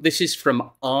 This is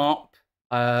from ARP.org.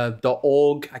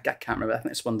 I can't remember. I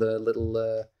think it's one of the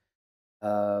little.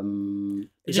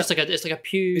 It's like a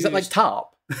Pew. Is that like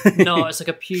TARP? No, it's like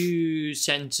a Pew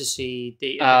census-y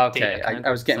data. Okay,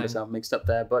 I was getting myself mixed up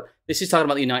there, but this is talking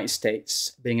about the United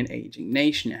States being an aging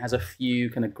nation. It has a few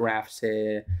kind of graphs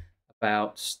here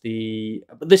about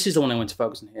but this is the one I want to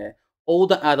focus on here.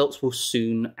 Older adults will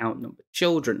soon outnumber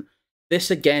children.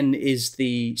 This again is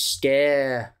the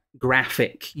scare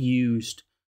graphic used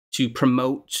to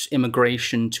promote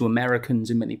immigration to Americans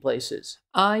in many places.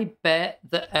 I bet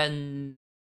that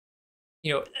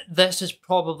this is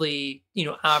probably,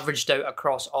 averaged out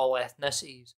across all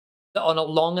ethnicities. That on a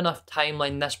long enough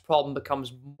timeline, this problem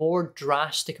becomes more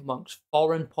drastic amongst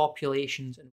foreign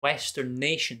populations and Western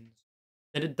nations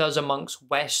than it does amongst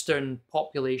Western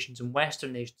populations and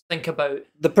Western nations. Think about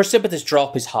the precipitous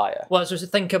drop is higher. Well, so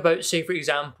think about, say, for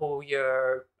example,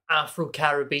 your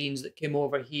Afro-Caribbeans that came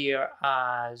over here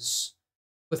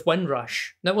with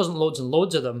Windrush. There wasn't loads and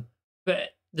loads of them,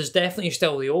 but there's definitely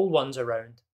still the old ones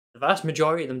around. The vast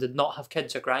majority of them did not have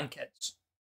kids or grandkids.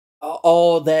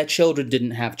 Or their children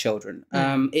didn't have children.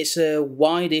 It's a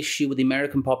wide issue with the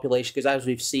American population because, as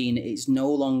we've seen, it's no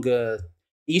longer...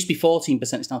 It used to be 14%,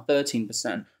 it's now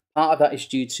 13%. Part of that is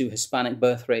due to Hispanic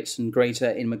birth rates and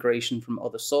greater immigration from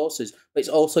other sources, but it's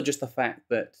also just the fact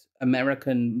that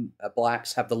American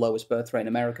blacks have the lowest birth rate in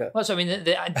America. Well, so I mean,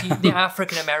 the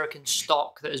African-American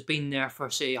stock that has been there for,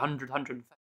 say, 150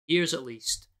 years at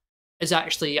least, is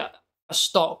actually a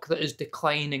stock that is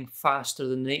declining faster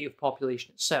than the native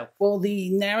population itself. Well, the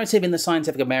narrative in the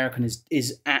Scientific American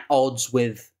is at odds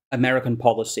with American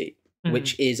policy,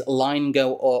 which is line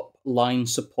go up, line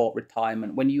support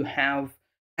retirement. When you have,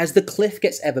 as the cliff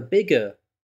gets ever bigger,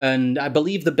 and I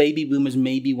believe the baby boomers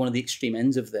may be one of the extreme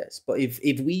ends of this, but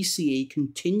if we see a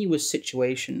continuous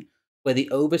situation where the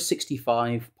over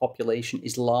 65 population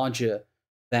is larger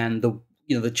than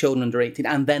the children under 18,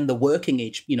 and then the working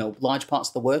age, large parts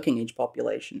of the working age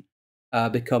population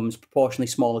becomes proportionally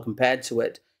smaller compared to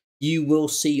it, you will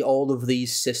see all of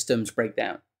these systems break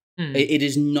down. It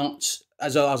is not,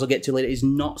 as I'll get to later, it is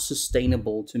not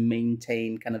sustainable to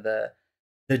maintain kind of the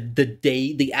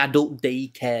adult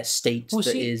daycare state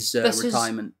is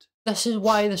retirement. This is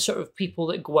why the sort of people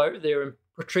that go out there and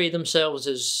portray themselves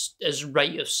as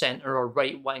right of centre or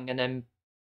right wing, and then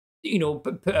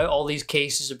put out all these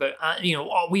cases about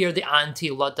we are the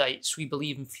anti-Luddites, we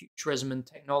believe in futurism and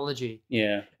technology.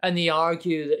 Yeah, and they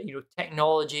argue that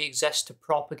technology exists to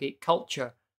propagate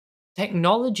culture.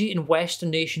 Technology in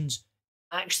Western nations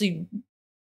actually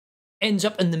ends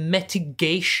up in the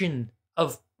mitigation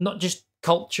of not just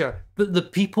culture, but the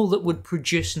people that would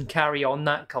produce and carry on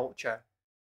that culture.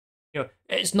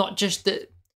 It's not just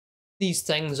that these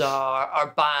things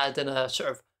are bad in a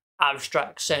sort of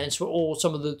abstract sense, where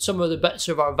some of the bits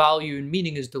of our value and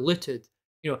meaning is diluted.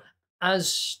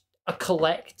 As a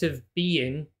collective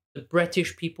being, the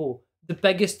British people, the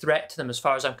biggest threat to them, as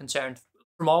far as I'm concerned,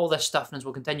 from all this stuff, and as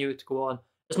will continue to go on,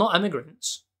 it's not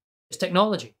immigrants, it's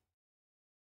technology.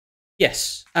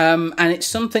 Yes, and it's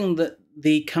something that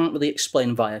they can't really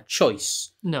explain via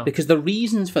choice. No. Because the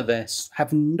reasons for this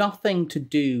have nothing to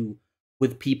do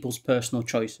with people's personal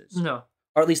choices. No.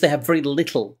 Or at least they have very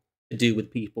little to do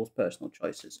with people's personal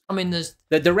choices. I mean,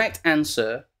 the direct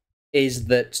answer is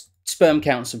that sperm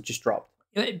counts have just dropped.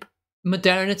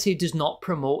 Modernity does not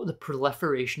promote the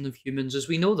proliferation of humans as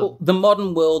we know them. Well, the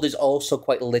modern world is also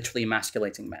quite literally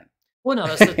emasculating men. Well,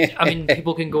 no, I mean,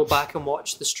 people can go back and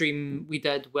watch the stream we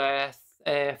did with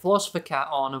Philosopher Cat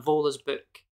on Evola's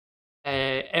book,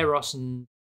 Eros and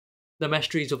the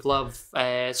Mysteries of Love,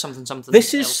 something.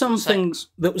 This is something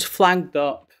that was flagged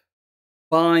up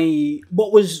by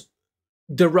what was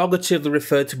derogatively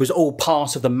referred to as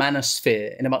part of the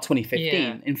manosphere in about 2015.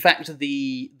 Yeah. In fact,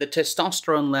 the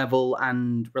testosterone level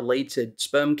and related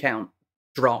sperm count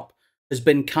drop has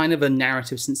been kind of a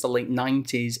narrative since the late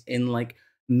 90s in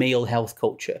male health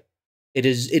culture. It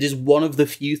is one of the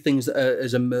few things that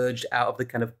has emerged out of the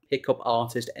kind of pickup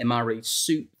artist MRA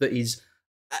suit that has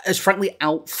frankly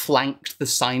outflanked the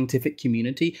scientific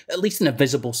community, at least in a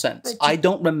visible sense. I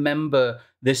don't remember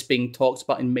this being talked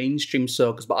about in mainstream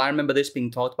circles, but I remember this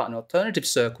being talked about in alternative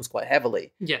circles quite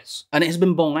heavily. Yes. And it has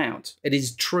been borne out. It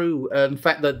is true. In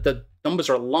fact, the numbers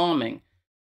are alarming.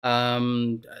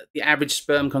 The average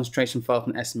sperm concentration fell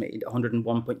from estimated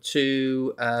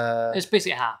 101.2 It's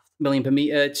basically half. million per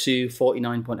meter to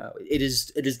 49.0.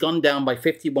 It has gone down by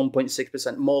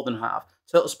 51.6%, more than half.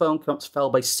 Total sperm counts fell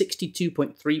by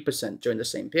 62.3% during the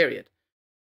same period.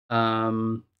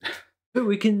 But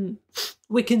we can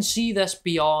see this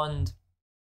beyond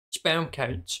sperm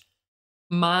counts.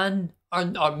 Men are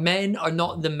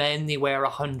not the men they were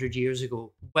 100 years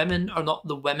ago. Women are not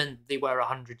the women they were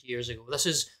 100 years ago. This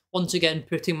is once again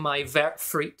putting my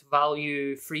Vertfreit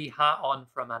value free hat on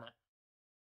for a minute.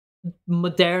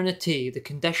 Modernity, the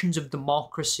conditions of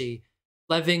democracy,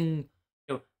 living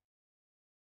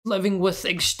with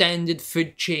extended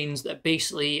food chains that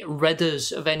basically rid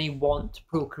us of any want to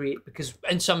procreate, because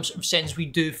in some sort of sense we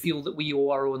do feel that we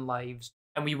owe our own lives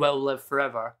and we will live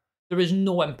forever. There is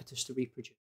no impetus to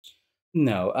reproduce.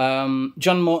 No.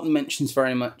 John Morton mentions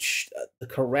very much the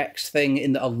correct thing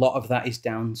in that a lot of that is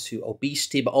down to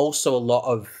obesity, but also a lot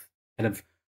of kind of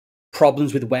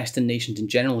problems with Western nations in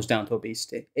general is down to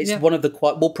obesity. It's one of the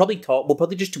we'll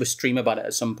probably just do a stream about it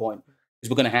at some point, because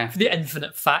we're going to have to. The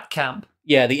infinite fat camp.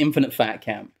 Yeah, the infinite fat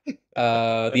camp.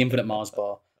 The infinite Mars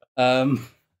bar.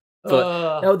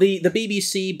 But no, the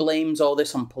BBC blames all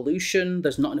this on pollution.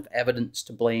 There's not enough evidence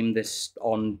to blame this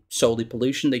on solely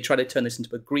pollution. They try to turn this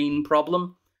into a green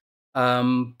problem.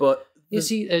 But you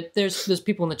see, there's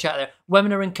people in the chat there.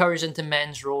 Women are encouraged into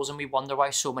men's roles, and we wonder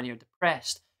why so many are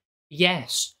depressed.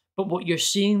 Yes, but what you're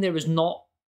seeing there is not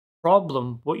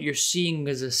problem. What you're seeing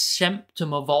is a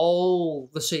symptom of all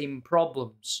the same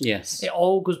problems. Yes. It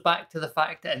all goes back to the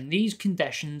fact that in these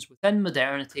conditions, within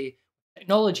modernity,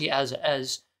 technology as it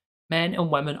is, men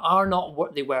and women are not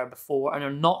what they were before and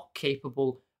are not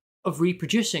capable of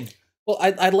reproducing. Well,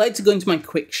 I'd like to go into my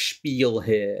quick spiel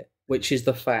here, which is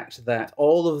the fact that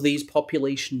all of these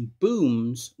population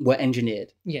booms were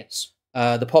engineered. Yes.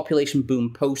 The population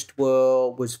boom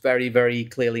post-war was very, very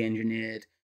clearly engineered.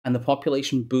 And the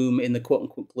population boom in the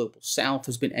quote-unquote global south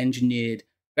has been engineered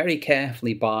very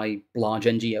carefully by large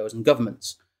NGOs and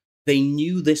governments. They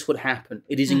knew this would happen.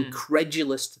 It is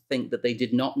incredulous to think that they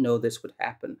did not know this would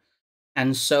happen.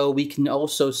 And so we can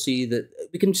also see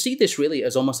this really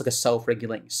as almost like a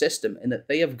self-regulating system, in that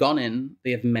they have gone in,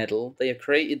 they have meddled, they have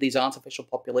created these artificial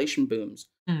population booms.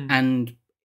 And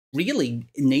really,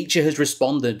 nature has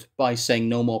responded by saying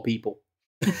no more people.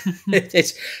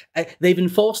 They've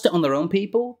enforced it on their own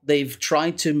people. They've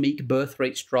tried to make birth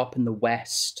rates drop in the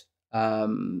West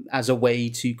as a way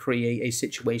to create a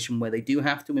situation where they do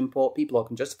have to import people or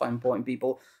can justify importing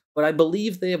people. But I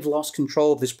believe they have lost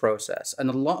control of this process. And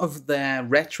a lot of their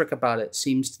rhetoric about it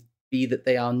seems to be that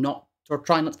they are not, or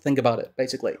trying not to think about it,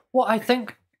 basically. Well, I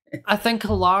think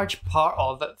a large part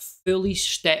of it fully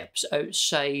steps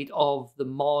outside of the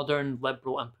modern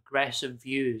liberal and progressive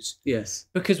views. Yes.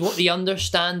 Because what they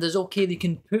understand is, okay, they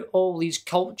can put all these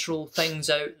cultural things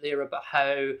out there about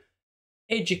how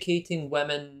educating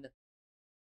women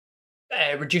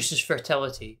reduces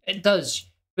fertility. It does,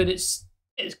 but it's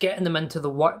getting them into the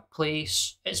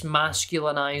workplace, it's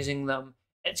masculinizing them,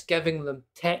 it's giving them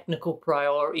technical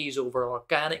priorities over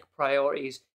organic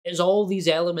priorities. It's all these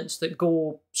elements that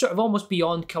go sort of almost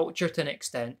beyond culture to an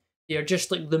extent. They are just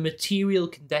like the material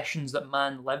conditions that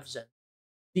man lives in.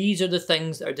 These are the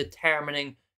things that are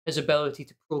determining his ability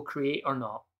to procreate or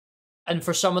not. And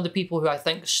for some of the people who I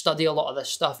think study a lot of this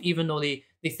stuff, even though they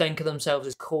think of themselves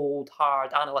as cold,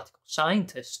 hard, analytical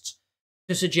scientists,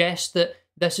 to suggest that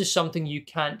this is something you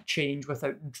can't change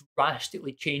without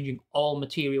drastically changing all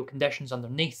material conditions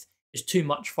underneath is too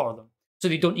much for them. So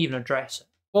they don't even address it.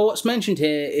 Well, what's mentioned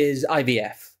here is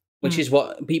IVF, which is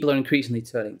what people are increasingly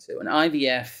turning to. And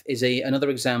IVF is another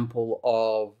example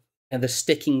of the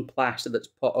sticking plaster that's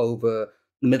put over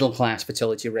the middle-class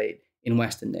fertility rate in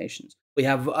Western nations. We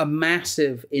have a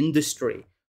massive industry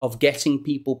of getting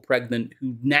people pregnant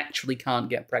who naturally can't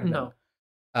get pregnant,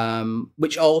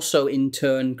 which also in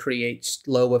turn creates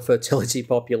lower fertility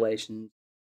populations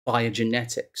via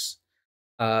genetics.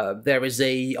 There is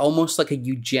almost like a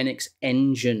eugenics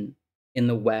engine in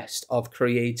the West of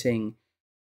creating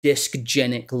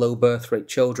discgenic low birth rate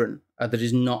children that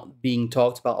is not being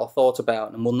talked about or thought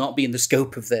about and will not be in the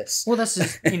scope of this. Well, this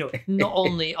is, not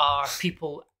only are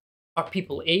people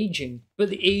aging, but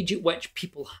the age at which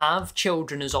people have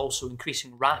children is also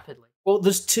increasing rapidly. Well,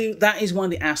 there's two. That is one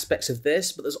of the aspects of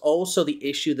this, but there's also the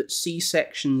issue that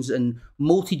C-sections and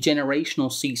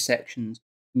multi-generational C-sections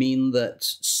mean that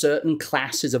certain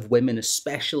classes of women,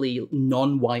 especially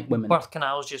non-white women, Birth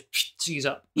canals just seize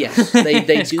up. yes, they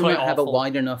It's do quite not have a awful.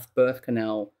 wide enough birth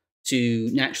canal to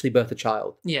naturally birth a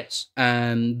child. Yes.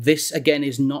 And this, again,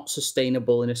 is not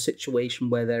sustainable in a situation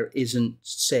where there isn't,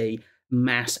 say,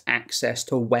 mass access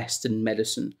to Western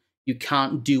medicine. You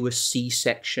can't do a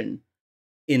C-section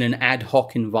in an ad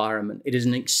hoc environment. It is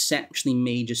an exceptionally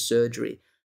major surgery.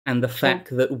 And the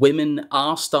fact that women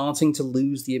are starting to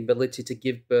lose the ability to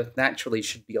give birth naturally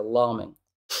should be alarming.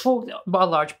 Well, a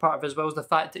large part of it as well is the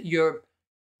fact that you're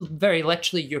very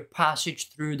literally your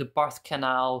passage through the birth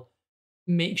canal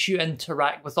makes you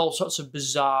interact with all sorts of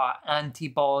bizarre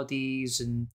antibodies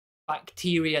and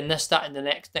bacteria and this, that, and the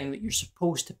next thing that you're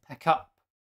supposed to pick up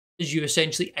as you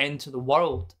essentially enter the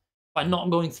world. By not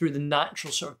going through the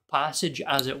natural sort of passage,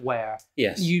 as it were,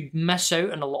 Yes. you miss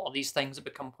out on a lot of these things that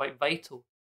become quite vital.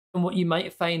 And what you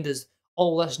might find is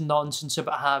all this nonsense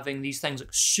about having these things like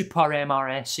super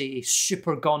MRSA,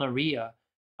 super gonorrhea,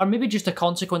 are maybe just a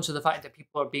consequence of the fact that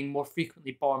people are being more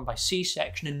frequently born by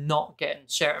C-section and not getting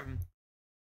certain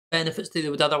benefits that they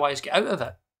would otherwise get out of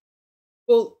it.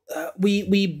 Well,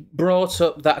 we brought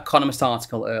up that Economist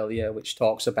article earlier, which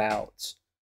talks about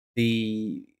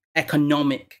the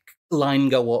economic line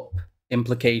go up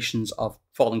implications of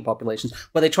falling populations,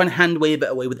 where they try and hand wave it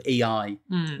away with AI,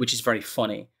 which is very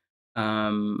funny.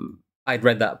 I'd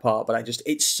read that part, but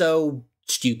it's so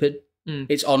stupid.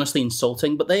 It's honestly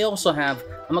insulting. But they also have,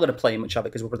 I'm not going to play much of it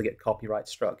because we'll probably get copyright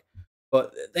struck,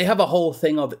 but they have a whole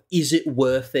thing of, is it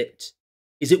worth it?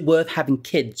 Is it worth having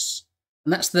kids?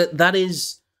 And that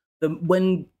is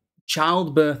when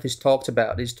childbirth is talked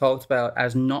about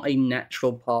as not a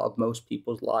natural part of most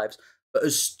people's lives, but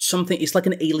as something, it's like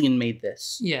an alien made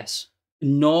this. Yes.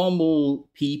 Normal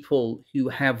people who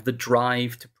have the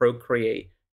drive to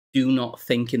procreate do not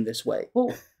think in this way.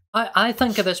 Well, I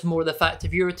think of this more the fact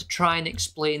if you were to try and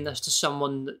explain this to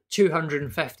someone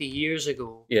 250 years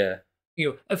ago, Yeah.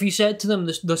 you know, if you said to them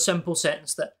the simple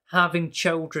sentence that having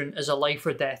children is a life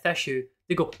or death issue,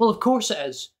 they go, well, of course it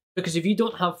is. Because if you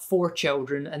don't have 4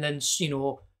 children and then,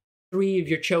 3 of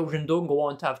your children don't go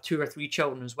on to have 2 or 3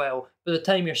 children as well, by the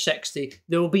time you're 60,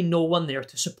 there will be no one there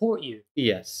to support you.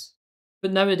 Yes.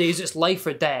 But nowadays it's life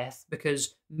or death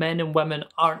because men and women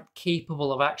aren't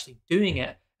capable of actually doing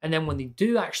it. And then when they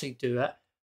do actually do it,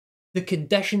 the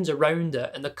conditions around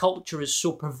it and the culture is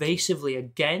so pervasively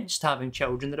against having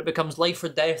children that it becomes life or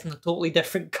death in a totally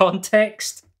different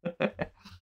context.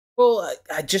 Well,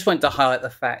 I just wanted to highlight the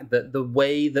fact that the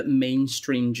way that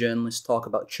mainstream journalists talk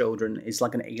about children is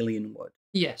like an alien would.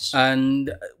 Yes.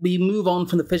 And we move on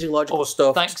from the physiological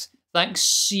stuff. Thanks,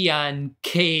 Cian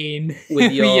Kane,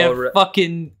 with your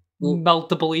fucking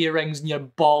multiple earrings and your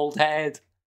bald head.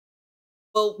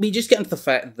 Well, we just get into the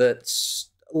fact that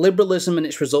liberalism and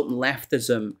its resultant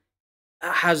leftism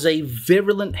has a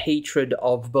virulent hatred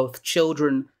of both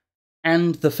children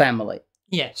and the family.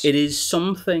 Yes. It is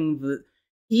something that,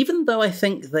 even though I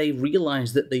think they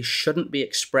realize that they shouldn't be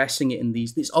expressing it in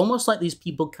these, it's almost like these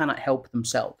people cannot help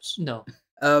themselves. No.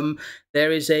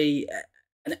 There is an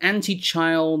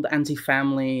anti-child,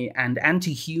 anti-family, and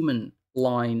anti-human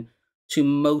line to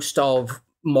most of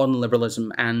modern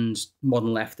liberalism and modern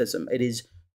leftism. It is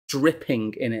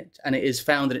dripping in it, and it is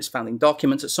found in its founding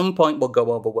documents. At some point, we'll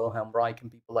go over Wilhelm Reich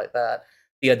and people like that,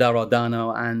 Theodor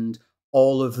Adorno, and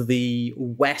all of the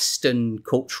Western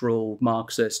cultural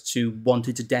Marxists who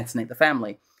wanted to detonate the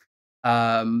family.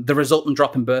 The resultant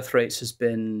drop in birth rates has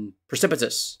been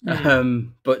precipitous.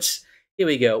 But here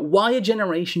we go. Why a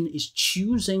generation is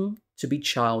choosing to be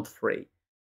child-free.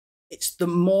 It's the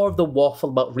more of the waffle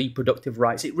about reproductive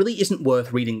rights. It really isn't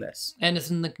worth reading this.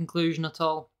 Anything in the conclusion at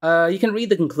all? You can read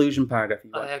the conclusion paragraph if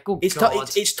you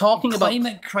want. It's talking about...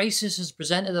 Climate crisis has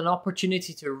presented an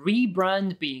opportunity to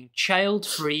rebrand being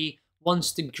child-free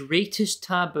once the greatest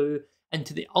taboo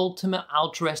into the ultimate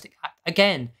altruistic act.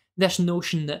 Again, this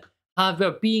notion that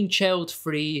being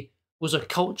child-free was a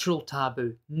cultural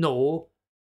taboo. No,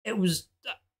 it was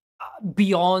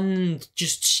beyond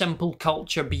just simple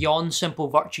culture, beyond simple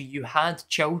virtue. You had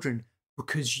children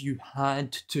because you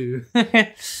had to.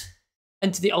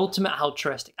 Into the ultimate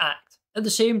altruistic act. At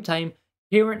the same time,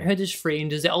 parenthood is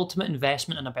framed as the ultimate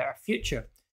investment in a better future.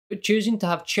 But choosing to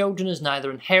have children is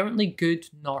neither inherently good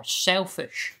nor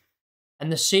selfish.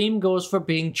 And the same goes for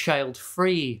being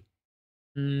child-free.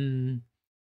 We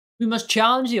must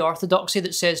challenge the orthodoxy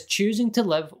that says choosing to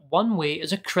live one way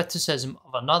is a criticism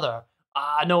of another.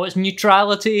 No, it's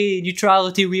neutrality.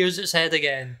 Neutrality rears its head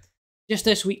again. Just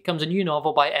this week comes a new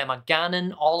novel by Emma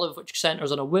Gannon, all of which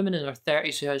centers on a woman in her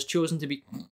 30s who has chosen to be...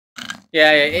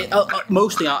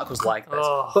 Mostly articles like this.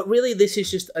 Oh. But really, this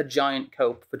is just a giant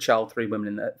cope for child-free women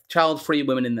in their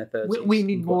 30s. We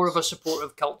need more of a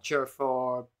supportive culture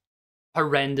for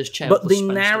horrendous child. But the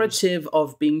narrative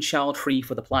of being child-free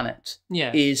for the planet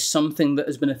is something that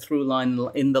has been a through line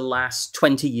in the last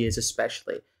 20 years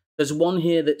especially. There's one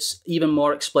here that's even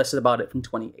more explicit about it from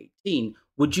 2018.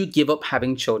 Would you give up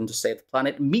having children to save the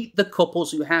planet? Meet the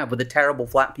couples who have with the terrible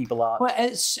flat people art. Well,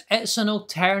 it's an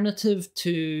alternative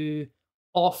to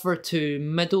offer to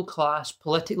middle-class,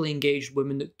 politically engaged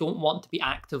women that don't want to be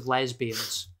active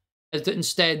lesbians. Is that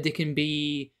instead they can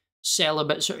be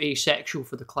celibates or asexual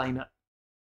for the climate.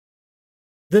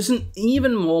 There's an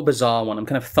even more bizarre one. I'm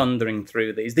kind of thundering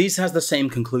through these. These has the same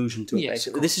conclusion to it,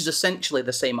 basically. This is essentially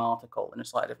the same article in a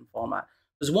slightly different format.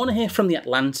 There's one here from The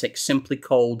Atlantic simply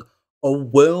called A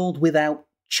World Without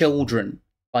Children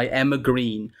by Emma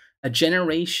Green. A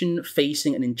generation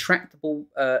facing intractable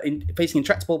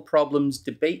problems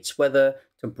debates whether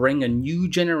to bring a new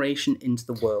generation into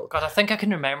the world. God, I think I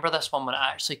can remember this one when it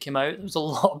actually came out. There was a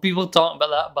lot of people talking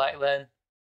about that back then.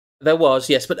 There was,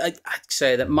 yes, but I'd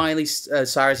say that Miley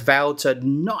Cyrus vowed to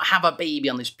not have a baby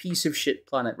on this piece of shit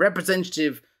planet.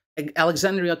 Representative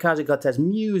Alexandria Ocasio-Cortez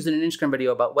mused in an Instagram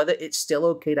video about whether it's still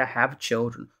okay to have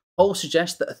children. Polls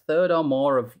suggest that a third or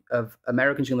more of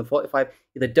Americans younger than 45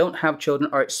 either don't have children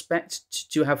or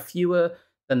expect to have fewer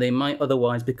than they might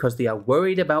otherwise because they are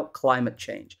worried about climate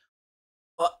change.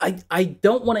 I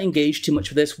don't want to engage too much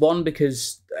with this, one,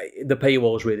 because the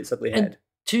paywall's reared its ugly head.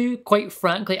 Two, quite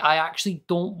frankly, I actually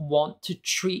don't want to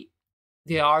treat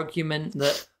the argument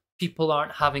that people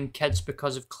aren't having kids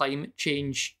because of climate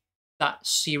change that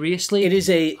seriously.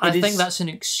 I think that's an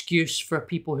excuse for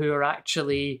people who are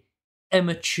actually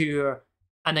immature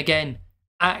and, again,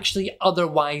 actually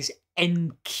otherwise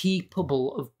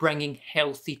incapable of bringing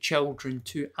healthy children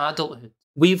to adulthood.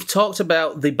 We've talked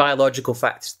about the biological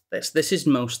factors of this. This is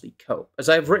mostly cope. As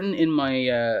I've written in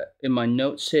my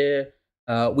notes here,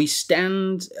 as we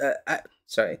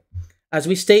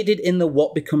stated in the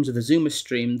What Becomes of the Zoomer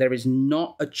stream, there is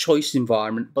not a choice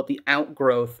environment, but the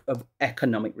outgrowth of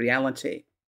economic reality.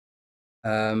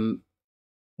 Young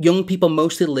people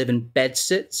mostly live in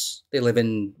bedsits. They live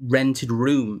in rented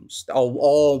rooms,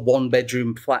 or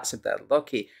one-bedroom flats if they're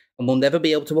lucky, and will never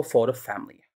be able to afford a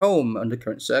family home under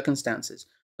current circumstances.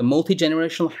 The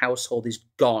multi-generational household is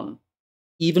gone.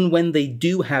 Even when they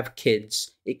do have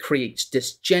kids, it creates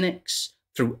dysgenics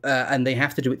and they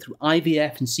have to do it through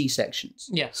IVF and C-sections.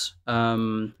 Yes. But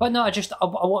no, I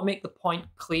want to make the point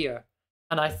clear.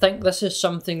 And I think this is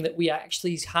something that we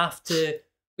actually have to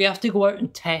go out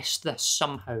and test this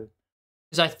somehow.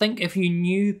 Because I think if you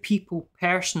knew people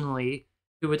personally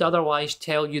who would otherwise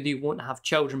tell you they won't have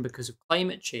children because of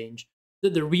climate change,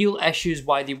 that the real issues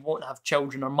why they won't have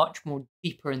children are much more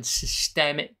deeper and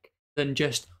systemic than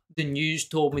just the news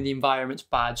told me the environment's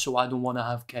bad, so I don't want to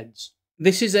have kids.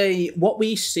 This is what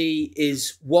we see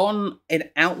is, one, an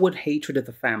outward hatred of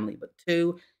the family, but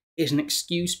two, is an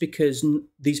excuse because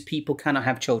these people cannot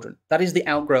have children. That is the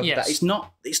outgrowth of that. It's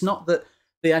not that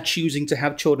they are choosing to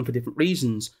have children for different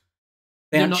reasons.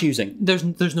 They're not choosing. There's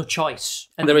no choice.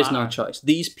 There is no choice.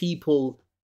 These people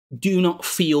do not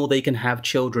feel they can have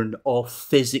children or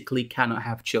physically cannot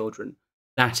have children.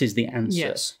 That is the answer.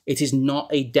 Yes. It is not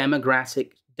a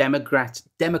democratic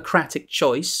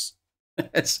choice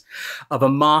of a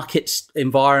market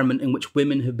environment in which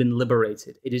women have been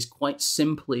liberated. It is quite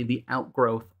simply the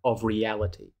outgrowth of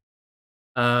reality.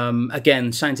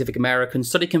 Again, Scientific American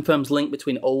study confirms link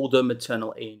between older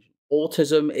maternal age and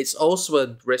autism. It's also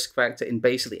a risk factor in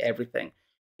basically everything.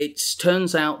 It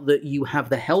turns out that you have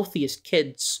the healthiest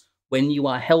kids when you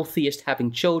are healthiest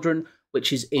having children,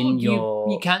 which is in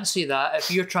You can't say that. If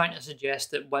you're trying to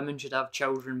suggest that women should have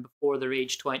children before they're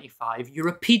age 25, you're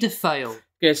a paedophile.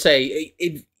 I'm going to say,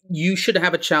 if you should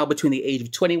have a child between the age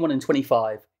of 21 and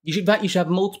 25. In fact, you should have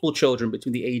multiple children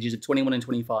between the ages of 21 and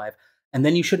 25, and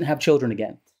then you shouldn't have children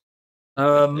again.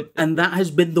 And that has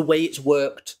been the way it's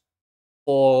worked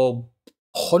for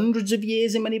hundreds of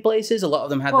years in many places. A lot of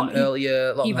them had them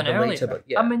earlier, a lot of them had them later. But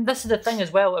yeah. I mean, this is the thing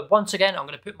as well. Once again, I'm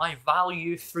going to put my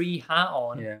value-free hat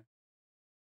on. Yeah.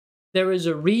 There is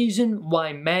a reason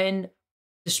why men,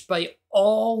 despite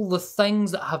all the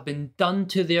things that have been done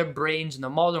to their brains in the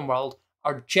modern world,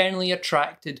 are generally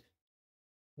attracted to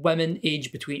women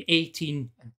aged between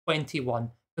 18 and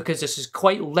 21, because this is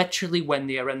quite literally when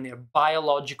they are in their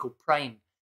biological prime.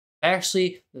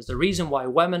 Conversely, there's a reason why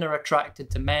women are attracted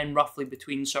to men roughly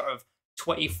between sort of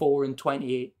 24 and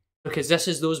 28, because this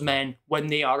is those men when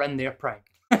they are in their prime.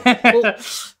 Well,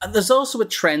 there's also a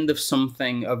trend of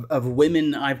something of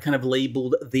women I've kind of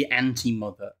labeled the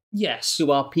anti-mother, Yes.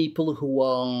 who are people who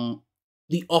are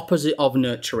the opposite of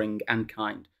nurturing and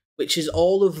kind, which is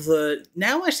all of the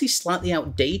now actually slightly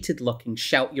outdated looking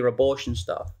shout your abortion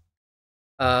stuff.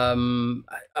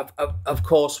 Of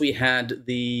course, we had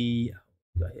the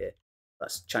here.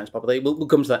 That's China's popular. We'll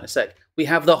come to that in a sec. We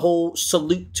have the whole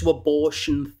salute to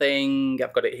abortion thing.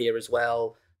 I've got it here as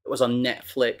well. It was on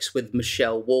Netflix with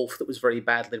Michelle Wolf that was very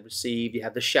badly received. You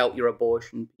have the shout your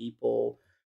abortion people.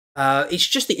 It's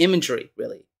just the imagery,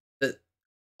 really. That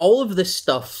all of this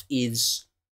stuff is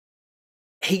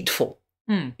hateful.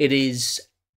 It is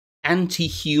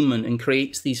anti-human and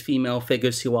creates these female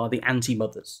figures who are the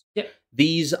anti-mothers. Yep.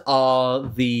 These are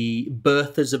the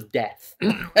birthers of death.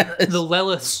 The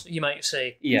Liliths, you might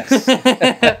say. Yes.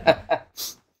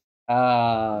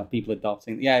 People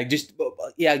adopting.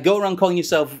 Yeah, go around calling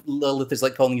yourself Lilith is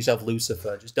like calling yourself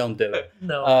Lucifer. Just don't do it.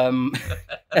 No.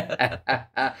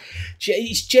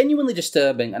 It's genuinely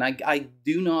disturbing, and I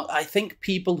think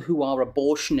people who are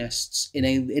abortionists in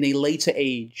a later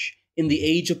age, in the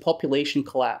age of population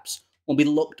collapse, will be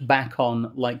looked back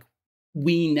on like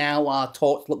we now are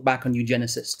taught to look back on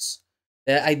eugenicists.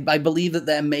 I believe that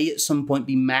there may at some point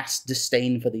be mass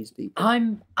disdain for these people.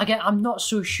 I'm not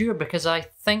so sure, because I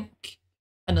think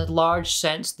in a large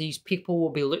sense these people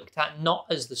will be looked at not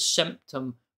as the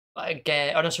symptom, but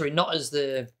not as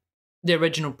the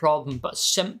original problem, but a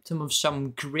symptom of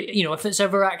some great, if it's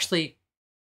ever actually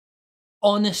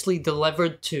honestly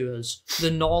delivered to us, the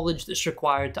knowledge that's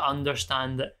required to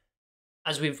understand that,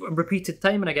 as we've repeated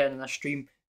time and again in this stream,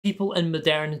 people in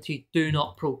modernity do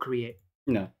not procreate.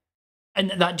 No.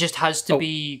 And that just has to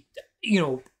be,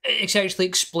 it's actually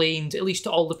explained, at least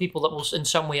to all the people that will in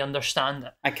some way understand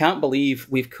it. I can't believe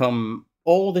we've come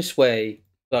all this way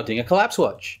without doing a collapse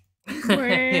watch.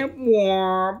 I'm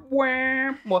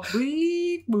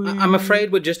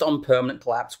afraid we're just on permanent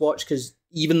collapse watch, because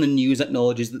even the news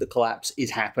acknowledges that the collapse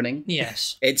is happening.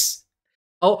 Yes. It's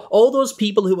all those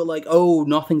people who are like, oh,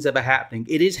 nothing's ever happening.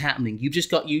 It is happening. You've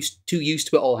just got too used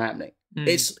to it all happening.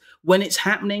 It's when it's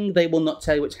happening, they will not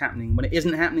tell you what's happening. When it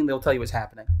isn't happening, they'll tell you what's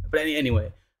happening. But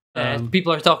anyway,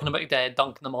 people are talking about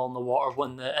dunking them all in the water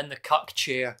in the cuck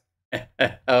chair.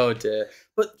 Oh dear!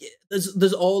 But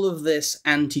there's all of this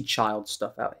anti-child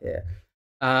stuff out here,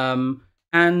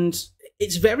 and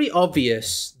it's very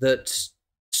obvious that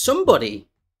somebody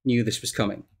knew this was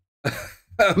coming,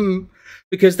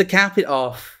 because to cap it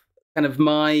off, kind of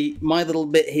my little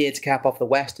bit here to cap off the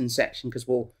Western section, because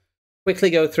we'll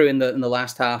quickly go through in the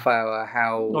last half hour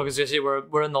how. I was going to say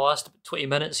we're in the last 20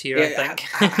 minutes here. I think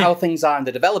how things are in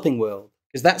the developing world,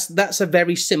 because that's a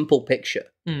very simple picture,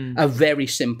 a very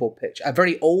simple picture, a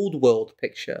very old world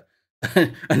picture,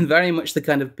 and very much the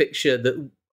kind of picture that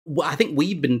I think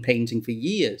we've been painting for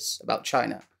years about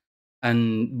China,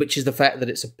 and which is the fact that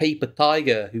it's a paper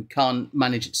tiger who can't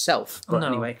manage itself. But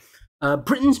anyway,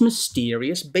 Britain's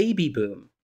mysterious baby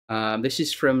boom. This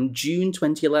is from June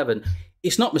 2011.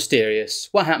 It's not mysterious.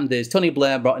 What happened is Tony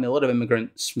Blair brought in a lot of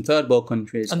immigrants from third world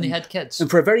countries. And they had kids.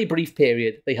 And for a very brief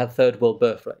period, they had third world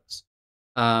birth rates.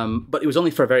 But it was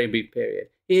only for a very brief period.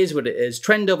 Here's what it is.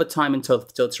 Trend over time in total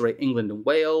fertility rate, England and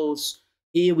Wales.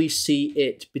 Here we see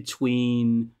it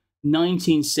between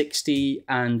 1960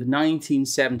 and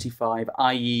 1975,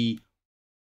 i.e.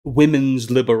 women's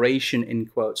liberation, in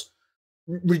quotes,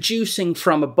 reducing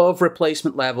from above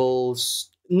replacement levels,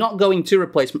 not going to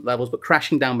replacement levels, but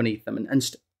crashing down beneath them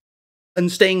and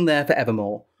staying there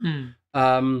forevermore.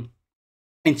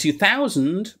 In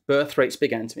 2000, birth rates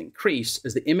began to increase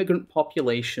as the immigrant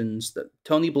populations that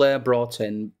Tony Blair brought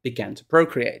in began to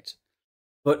procreate.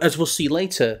 But as we'll see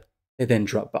later, they then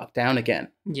dropped back down again.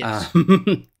 Yes.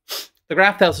 The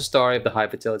graph tells the story of the high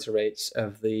fertility rates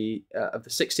of the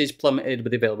 60s plummeted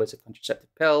with the availability of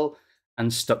contraceptive pill,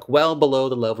 and stuck well below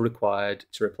the level required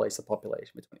to replace the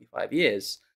population for 25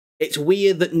 years. It's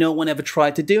weird that no one ever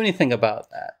tried to do anything about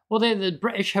that. Well, the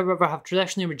British, however, have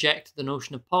traditionally rejected the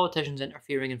notion of politicians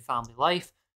interfering in family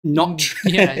life. Not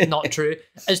true. Yeah, not true.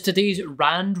 As today's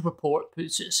RAND report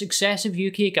puts it, successive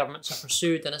UK governments have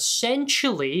pursued an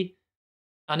essentially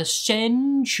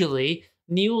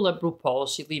neoliberal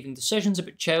policy, leaving decisions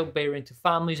about childbearing to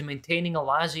families and maintaining a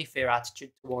laissez-faire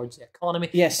attitude towards the economy.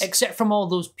 Yes. Except from all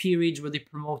those periods where they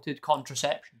promoted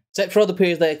contraception. Except for all the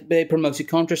periods they promoted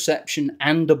contraception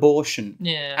and abortion.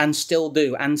 Yeah. And still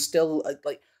do. And still,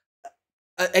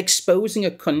 exposing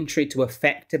a country to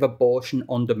effective abortion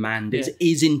on demand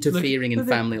is interfering in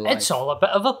family life. It's all a bit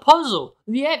of a puzzle.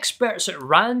 The experts at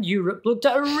RAND Europe looked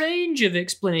at a range of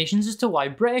explanations as to why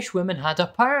British women had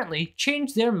apparently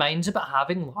changed their minds about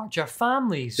having larger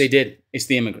families. They did. It's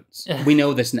the immigrants. We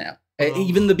know this now.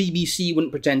 Even the BBC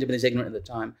wouldn't pretend to be this ignorant at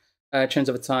the time. Trends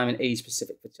over time in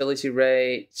age-specific fertility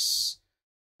rates.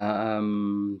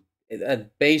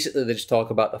 Basically, they just talk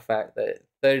about the fact that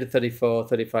 30 to 34,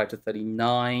 35 to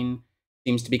 39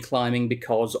 seems to be climbing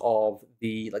because of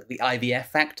the IVF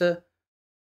factor.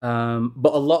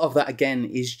 But a lot of that, again,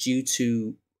 is due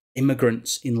to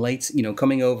immigrants in late,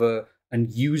 coming over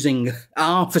and using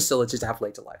our facilities to have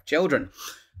later life children.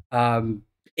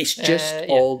 It's just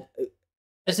all...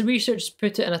 As the researchers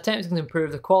put it, in attempting to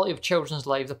improve the quality of children's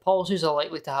lives, the policies are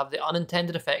likely to have the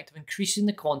unintended effect of increasing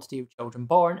the quantity of children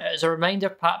born. It is a reminder,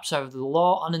 perhaps, of the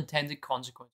law unintended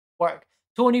consequences of work.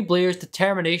 Tony Blair's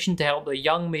determination to help the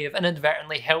young may have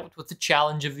inadvertently helped with the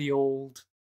challenge of the old.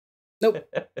 Nope.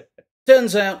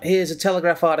 Turns out, here's a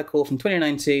Telegraph article from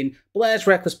 2019. Blair's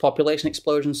reckless population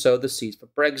explosion sowed the seeds for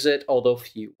Brexit, although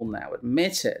few will now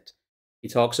admit it. He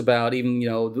talks about even,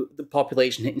 the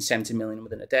population hitting 70 million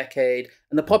within a decade,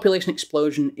 and the population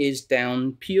explosion is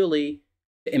down purely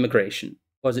to immigration.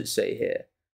 What does it say here?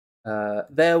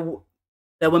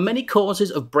 There were many causes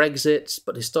of Brexit,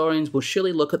 but historians will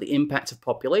surely look at the impact of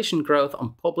population growth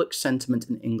on public sentiment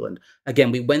in England. Again,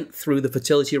 we went through the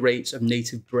fertility rates of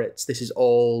native Brits. This is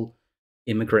all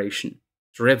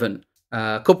immigration-driven.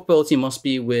 Culpability must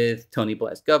be with Tony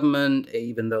Blair's government,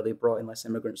 even though they brought in less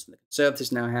immigrants than the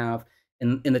Conservatives now have.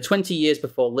 In the 20 years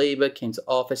before Labour came to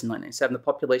office in 1997, the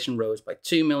population rose by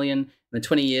 2 million. In the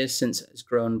 20 years since, it has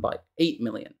grown by 8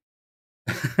 million.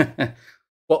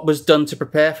 What was done to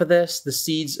prepare for this? The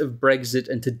seeds of Brexit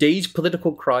and today's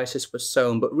political crisis were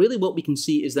sown, but really what we can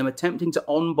see is them attempting to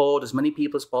onboard as many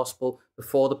people as possible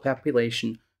before the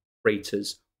population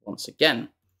craters once again.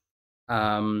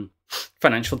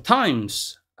 Financial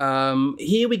Times.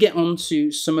 Here we get on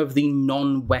to some of the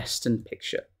non-Western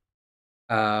picture.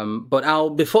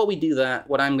 But before we do that,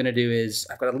 what I'm going to do is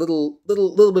I've got a little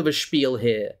bit of a spiel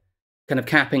here, kind of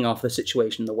capping off the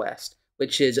situation in the West,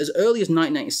 which is as early as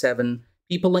 1997,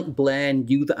 people like Blair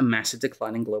knew that a massive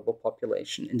decline in global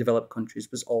population in developed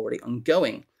countries was already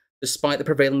ongoing, despite the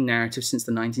prevailing narrative since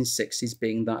the 1960s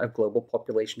being that of global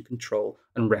population control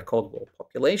and record low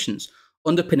populations.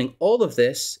 Underpinning all of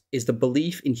this is the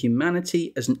belief in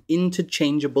humanity as an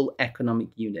interchangeable economic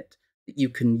unit, that you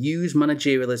can use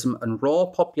managerialism and raw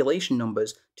population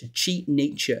numbers to cheat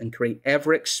nature and create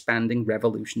ever-expanding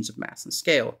revolutions of mass and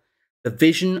scale. The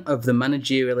vision of the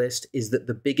managerialist is that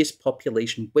the biggest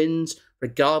population wins,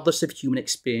 regardless of human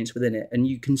experience within it. And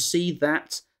you can see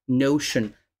that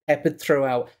notion peppered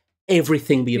throughout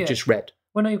everything we have just read.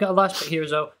 Well, now you've got a last bit here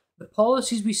as well. The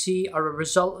policies we see are a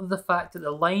result of the fact that the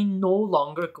line no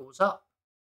longer goes up.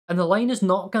 And the line has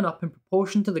not gone up in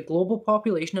proportion to the global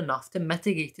population enough to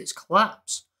mitigate its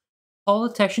collapse.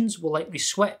 Politicians will likely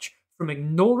switch from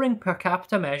ignoring per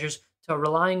capita measures to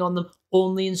relying on them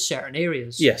only in certain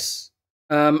areas. Yes.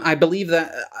 I believe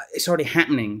that it's already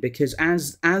happening because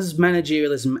as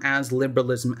managerialism, as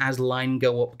liberalism, as line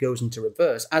go up goes into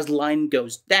reverse, as line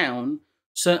goes down,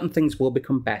 certain things will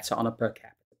become better on a per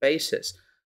capita basis.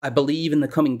 I believe in the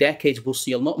coming decades we'll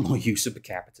see a lot more use of per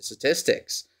capita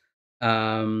statistics.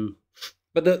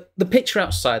 But the picture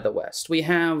outside the West, we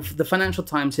have the Financial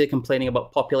Times here complaining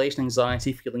about population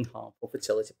anxiety fueling harmful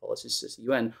fertility policies, says the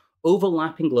UN.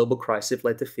 Overlapping global crises have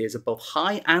led to fears of both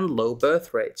high and low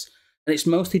birth rates. And it's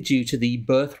mostly due to the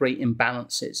birth rate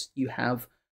imbalances. You have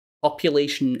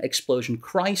population explosion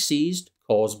crises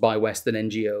caused by Western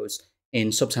NGOs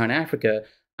in sub-Saharan Africa,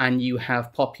 and you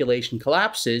have population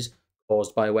collapses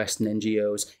caused by Western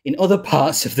NGOs in other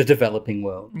parts of the developing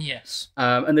world. Yes.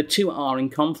 And the two are in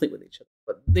conflict with each other.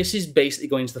 But this is basically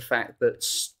going to the fact that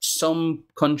some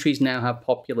countries now have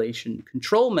population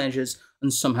control measures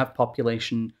and some have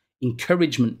population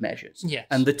encouragement measures. Yes.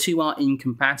 And the two are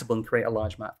incompatible and create a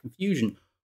large amount of confusion,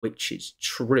 which is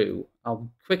true. I'll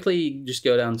quickly just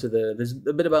go down to there's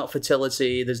a bit about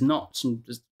fertility. There's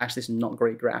actually some not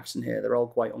great graphs in here. They're all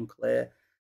quite unclear.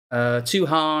 Too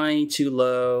high, too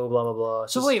low, blah, blah, blah.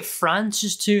 So wait, France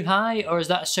is too high, or is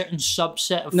that a certain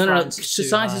subset of France? No.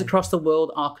 Societies across the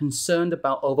world are concerned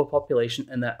about overpopulation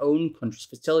in their own country's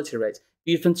fertility rates.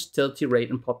 Different fertility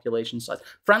rate and population size.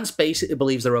 France basically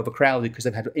believes they're overcrowded because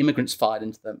they've had immigrants fired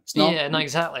into them. It's not, yeah, no,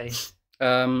 exactly.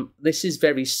 This is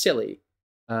very silly.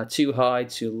 Too high,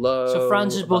 too low. So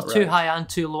France is both too high and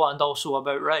too low and also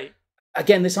about right.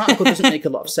 Again, this article doesn't make a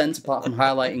lot of sense apart from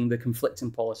highlighting the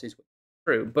conflicting policies, which is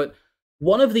true. But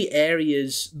one of the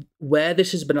areas where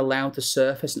this has been allowed to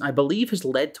surface, and I believe has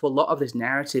led to a lot of this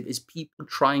narrative, is people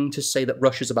trying to say that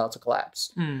Russia's about to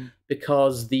collapse.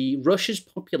 Because the Russia's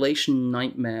population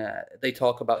nightmare they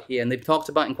talk about here, and they've talked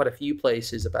about in quite a few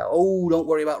places about, oh, don't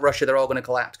worry about Russia, they're all going to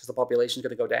collapse because the population's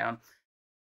going to go down.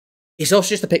 It's also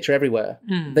just a picture everywhere.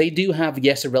 They do have,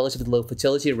 yes, a relatively low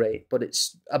fertility rate, but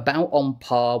it's about on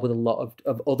par with a lot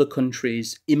of other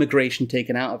countries, immigration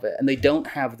taken out of it. And they don't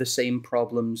have the same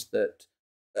problems that,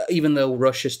 even though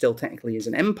Russia still technically is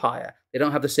an empire, they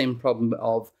don't have the same problem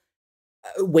of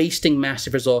wasting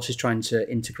massive resources trying to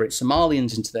integrate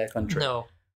Somalians into their country. No.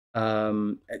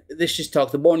 This just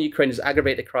talks, the war in Ukraine has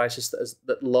aggravated a crisis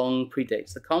that long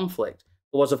predates the conflict.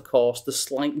 There was, of course, the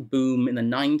slight boom in the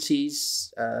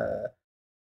 90s,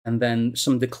 and then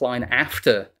some decline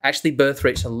after. Actually, birth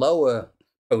rates are lower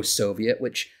post-Soviet,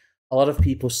 which a lot of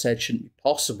people said shouldn't be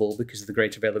possible because of the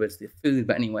great availability of food.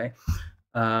 But anyway,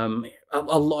 a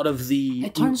lot of the...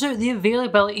 It turns out the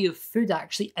availability of food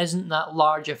actually isn't that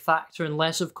large a factor,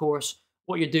 unless, of course,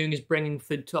 what you're doing is bringing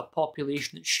food to a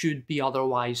population that should be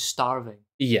otherwise starving.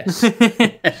 Yes.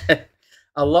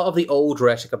 A lot of the old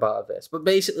rhetoric about this, but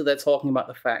basically they're talking about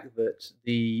the fact that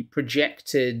the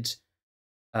projected,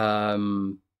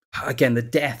 again, the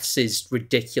deaths is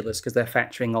ridiculous because they're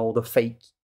factoring all the fake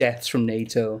deaths from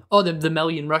NATO. Oh, the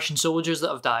million Russian soldiers that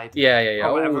have died. Yeah.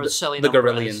 Or whatever the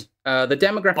Gorillion. The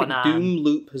demographic doom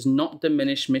loop has not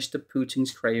diminished Mr.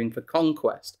 Putin's craving for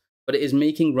conquest, but it is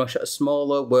making Russia a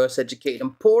smaller, worse educated,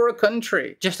 and poorer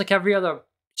country. Just like every other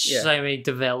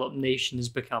semi-developed nation is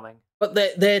becoming. But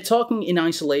they're talking in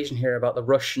isolation here about the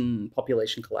Russian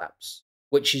population collapse,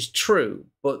 which is true,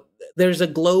 but there's a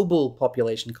global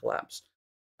population collapse.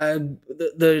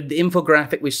 The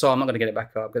infographic we saw, I'm not going to get it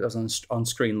back up because it was on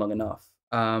screen long enough.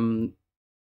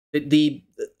 The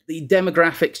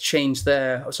demographics changed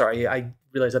there. Oh, sorry, I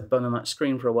realized I've been on that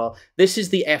screen for a while. This is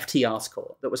the FT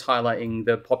article that was highlighting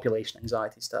the population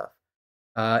anxiety stuff.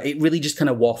 It really just kind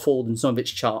of waffled, and some of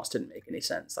its charts didn't make any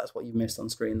sense. That's what you missed on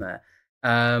screen there.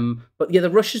 But yeah,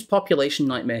 the Russia's population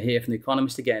nightmare here from The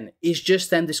Economist again is just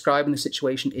them describing the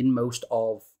situation in most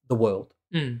of the world.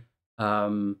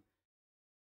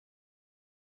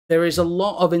 There is a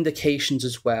lot of indications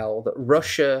as well that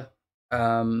Russia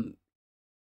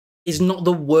is not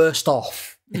the worst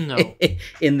off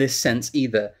in this sense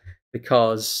either,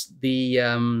 because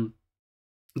the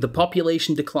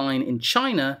population decline in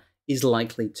China is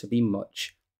likely to be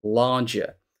much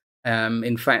larger.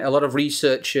 In fact, a lot of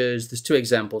researchers, there's two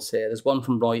examples here. There's one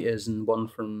from Reuters and one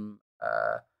from,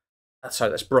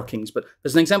 that's Brookings, but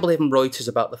there's an example here from Reuters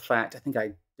about the fact, I think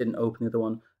I didn't open the other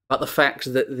one, about the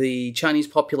fact that the Chinese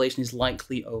population is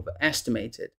likely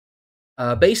overestimated.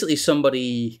 Basically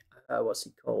somebody, what's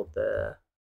he called?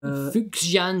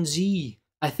 Fuxianzi.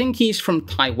 I think he's from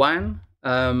Taiwan,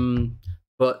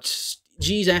 but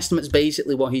Xi's estimates,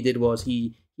 basically what he did was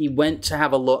he went to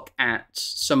have a look at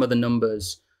some of the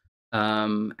numbers,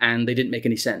 and they didn't make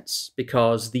any sense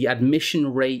because the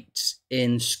admission rate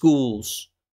in schools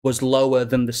was lower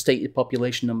than the stated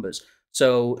population numbers.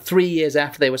 So 3 years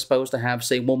after they were supposed to have,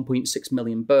 say, 1.6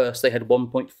 million births, they had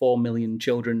 1.4 million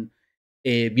children,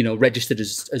 registered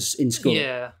as in school.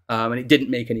 Yeah. And it didn't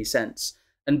make any sense.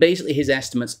 And basically his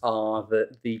estimates are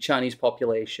that the Chinese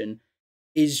population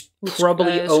is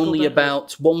probably only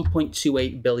about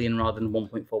 1.28 billion rather than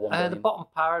 1.41 billion. The bottom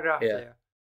paragraph there.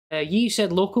 Yi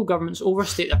said local governments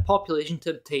overstate their population to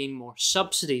obtain more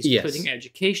subsidies, including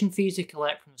education fees they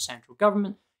collect from the central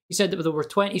government. He said that with over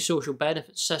 20 social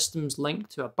benefit systems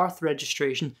linked to a birth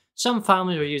registration, some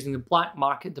families are using the black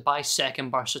market to buy second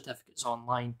birth certificates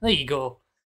online. There you go.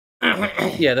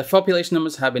 Yeah, the population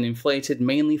numbers have been inflated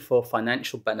mainly for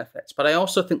financial benefits, but I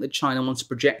also think that China wants to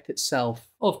project itself.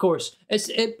 Oh, of course.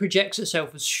 It projects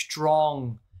itself as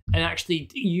strong, and actually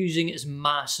using its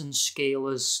mass and scale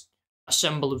as a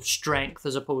symbol of strength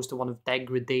as opposed to one of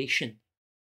degradation.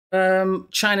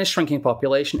 China's shrinking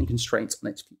population and constraints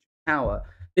on its future power.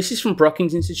 This is from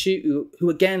Brookings Institute, who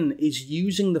again is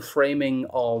using the framing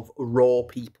of raw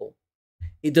people.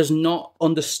 It does not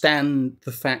understand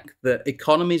the fact that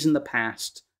economies in the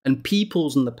past and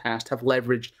peoples in the past have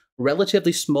leveraged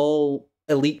relatively small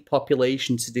elite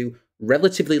populations to do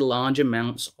relatively large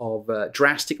amounts of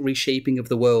drastic reshaping of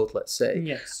the world, let's say.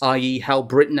 Yes. I.e. how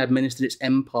Britain administered its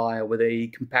empire with a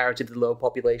comparatively low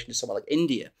population to somewhere like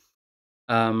India.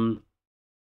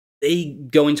 They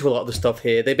go into a lot of the stuff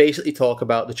here. They basically talk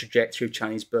about the trajectory of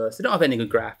Chinese births. They don't have any good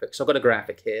graphics. I've got a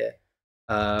graphic here.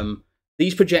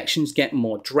 These projections get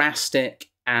more drastic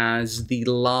as the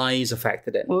lies are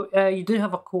factored in. Well, you do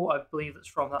have a quote, I believe, that's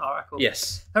from that article.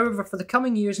 Yes. However, for the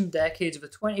coming years and decades of the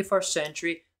 21st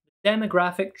century,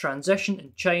 Demographic transition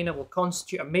in China will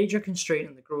constitute a major constraint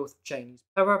in the growth of Chinese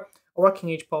power. A working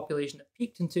age population that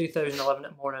peaked in 2011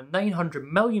 at more than 900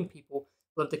 million people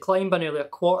will have declined by nearly a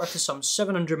quarter to some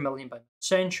 700 million by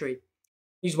mid-century.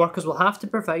 These workers will have to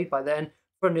provide by then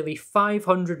for nearly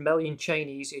 500 million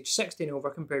Chinese aged 60 and over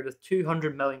compared with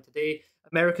 200 million today.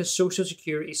 America's social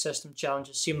security system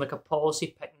challenges seem like a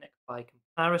policy picnic by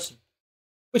comparison.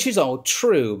 Which is all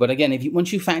true, but again,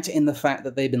 once you factor in the fact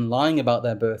that they've been lying about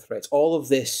their birth rates, all of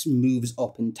this moves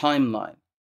up in timeline.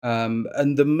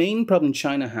 And the main problem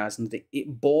China has, and that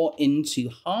it bought into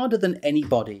harder than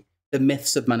anybody, the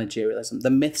myths of managerialism,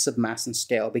 the myths of mass and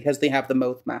scale, because they have the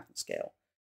most mass and scale.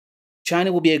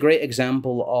 China will be a great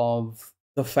example of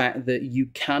the fact that you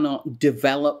cannot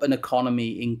develop an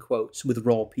economy, in quotes, with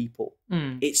raw people.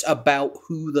 It's about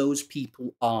who those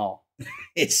people are.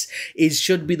 It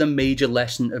should be the major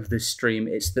lesson of this stream.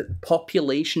 It's that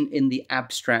population in the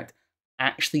abstract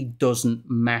actually doesn't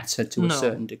matter to a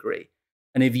certain degree.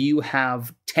 And if you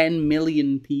have 10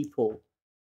 million people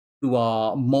who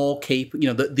are more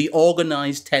capable, the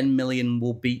organized 10 million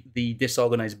will beat the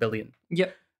disorganized billion.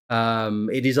 Yep.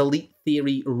 It is elite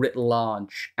theory writ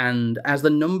large. And as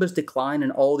the numbers decline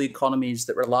and all the economies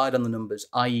that relied on the numbers,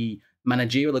 i.e.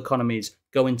 managerial economies,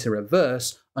 go into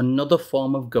reverse, another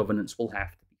form of governance will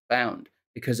have to be found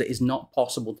because it is not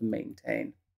possible to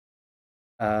maintain.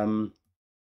 Can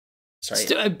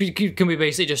we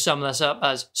basically just sum this up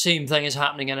as same thing is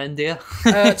happening in India?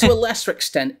 To a lesser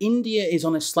extent, India is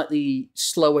on a slightly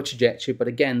slower trajectory, but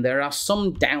again, there are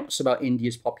some doubts about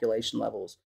India's population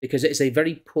levels because it is a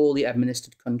very poorly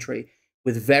administered country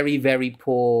with very, very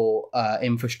poor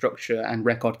infrastructure and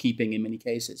record keeping in many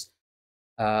cases.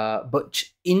 But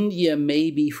India may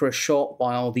be for a short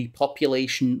while the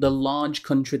large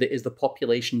country that is the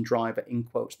population driver, in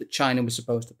quotes, that China was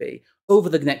supposed to be, over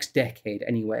the next decade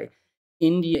anyway.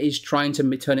 India is trying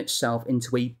to turn itself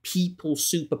into a people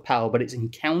superpower, but it's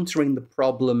encountering the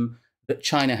problem that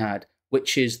China had,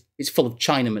 which is it's full of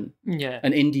Chinamen. Yeah.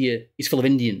 And India is full of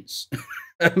Indians.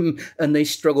 And they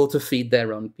struggle to feed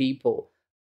their own people.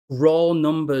 Raw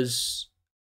numbers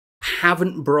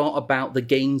haven't brought about the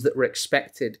gains that were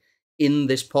expected in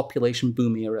this population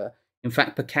boom era. In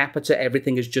fact, per capita,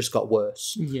 everything has just got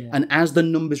worse. Yeah. And as the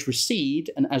numbers recede,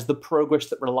 and as the progress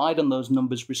that relied on those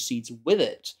numbers recedes with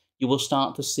it, you will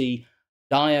start to see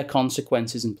dire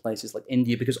consequences in places like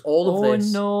India, because all of this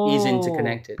is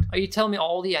interconnected. Are you telling me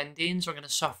all the Indians are going to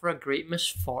suffer a great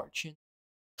misfortune?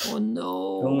 Oh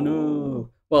no. Oh no.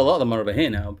 Well, a lot of them are over here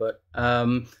now, but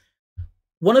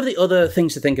one of the other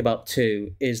things to think about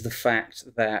too is the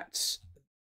fact that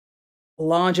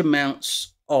large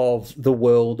amounts of the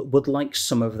world would like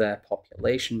some of their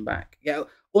population back.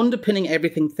 Underpinning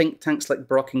everything think tanks like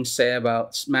Brookings say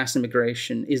about mass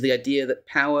immigration is the idea that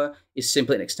power is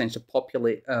simply an extension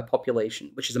of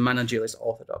population, which is a managerialist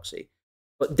orthodoxy.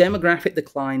 But demographic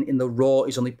decline in the raw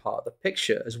is only part of the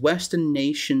picture. As Western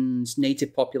nations'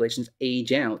 native populations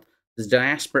age out, the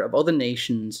diaspora of other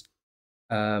nations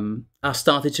are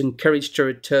started to encourage to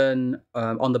return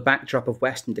on the backdrop of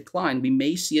Western decline. We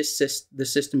may see the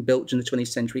system built during the 20th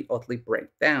century utterly break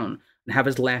down and have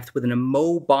us left with an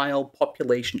immobile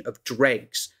population of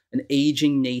dregs and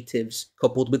aging natives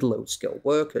coupled with low-skilled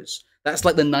workers. That's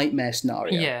like the nightmare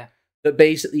scenario. Yeah. That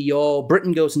basically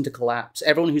Britain goes into collapse,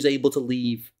 everyone who's able to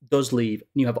leave does leave,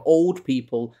 and you have old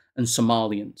people and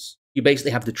Somalians. You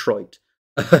basically have Detroit.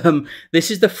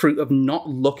 This is the fruit of not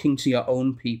looking to your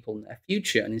own people and their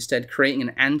future, and instead creating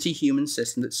an anti-human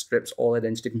system that strips all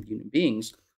identity from human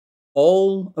beings.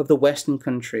 All of the Western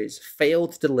countries fail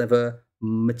to deliver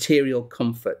material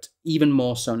comfort, even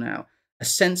more so now. A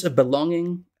sense of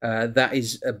belonging that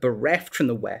is bereft from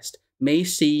the West may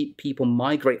see people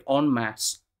migrate en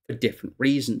masse for different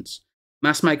reasons.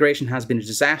 Mass migration has been a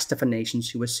disaster for nations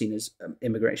who are seen as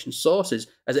immigration sources,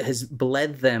 as it has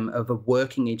bled them of a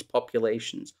working-age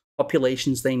populations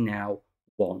they now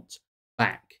want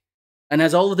back. And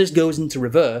as all of this goes into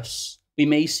reverse, we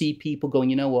may see people going,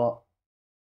 you know what?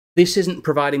 This isn't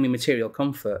providing me material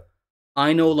comfort.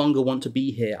 I no longer want to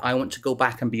be here. I want to go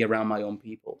back and be around my own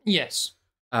people. Yes.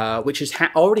 Which has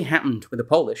already happened with the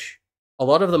Polish. A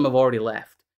lot of them have already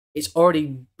left. It's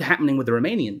already happening with the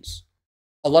Romanians.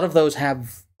 A lot of those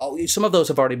some of those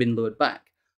have already been lured back.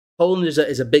 Poland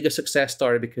is a bigger success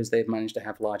story because they've managed to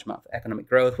have large amount of economic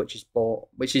growth, which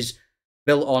is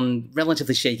built on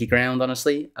relatively shaky ground,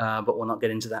 honestly. But we'll not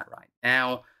get into that right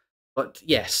now. But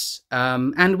yes,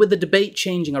 and with the debate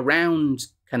changing around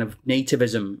kind of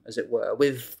nativism, as it were,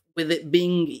 with it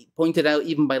being pointed out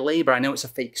even by Labour, I know it's a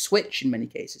fake switch in many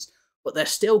cases, but they're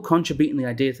still contributing the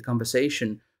idea to the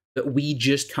conversation that we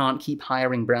just can't keep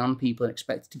hiring brown people and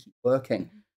expect it to keep working.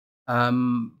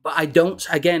 But I don't,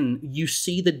 again, you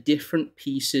see the different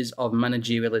pieces of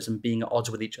managerialism being at odds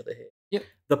with each other here. Yep.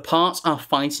 The parts are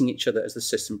fighting each other as the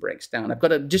system breaks down. I've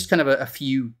got just kind of a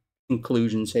few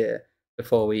conclusions here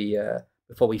before we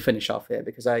finish off here,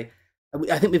 because I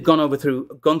think we've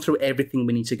gone through everything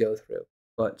we need to go through.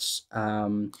 But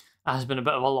that has been a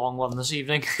bit of a long one this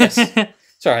evening. Yes.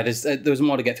 Sorry, there was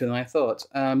more to get through than I thought.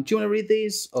 Do you want to read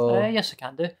these? Or? Yes, I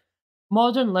can do.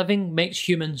 Modern living makes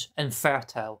humans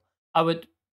infertile. I would,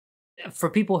 for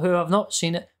people who have not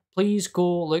seen it, please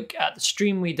go look at the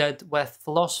stream we did with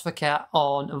Philosopher Cat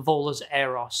on Evola's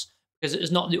Eros, because it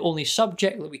is not the only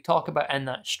subject that we talk about in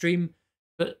that stream,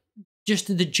 but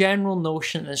just the general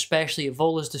notion, and especially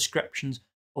Evola's descriptions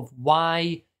of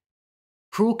why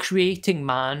procreating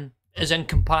man is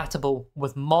incompatible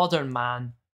with modern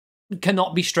man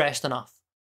cannot be stressed enough.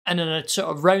 And in a sort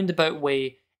of roundabout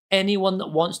way, anyone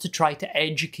that wants to try to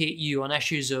educate you on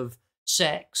issues of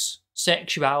sex,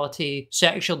 sexuality,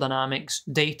 sexual dynamics,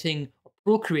 dating, or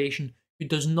procreation, who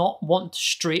does not want to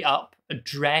straight up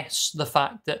address the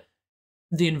fact that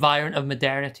the environment of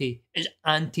modernity is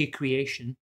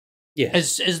anti-creation,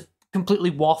 yes, is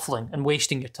completely waffling and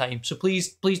wasting your time. So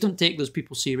please don't take those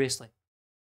people seriously.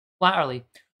 Latterly,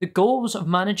 the goals of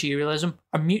managerialism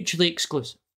are mutually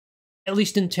exclusive, at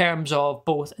least in terms of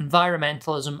both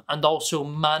environmentalism and also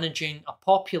managing a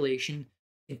population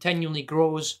continually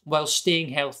grows while staying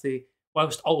healthy,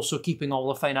 whilst also keeping all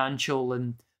the financial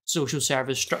and social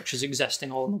service structures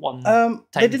existing all in one time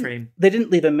frame. They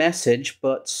didn't leave a message,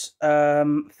 but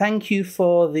thank you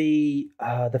for the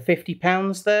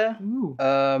 £50 there. Ooh.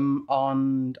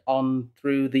 On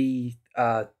through the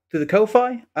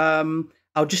Ko-fi.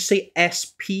 I'll just say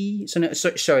SP.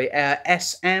 Sorry,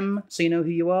 SM. So you know who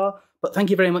you are. But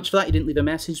thank you very much for that. You didn't leave a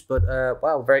message, but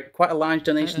wow, quite a large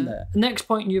donation there. The next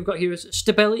point you've got here is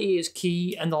stability is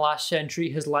key, and the last century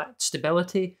has lacked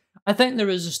stability. I think there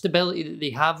is a stability that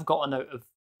they have gotten out of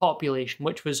population,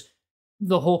 which was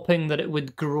the hoping that it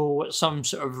would grow at some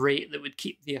sort of rate that would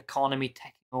keep the economy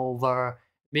ticking over,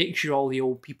 make sure all the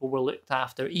old people were looked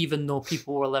after, even though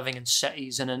people were living in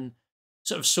cities and in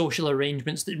sort of social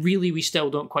arrangements that really we still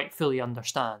don't quite fully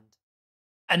understand.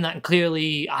 And that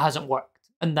clearly hasn't worked.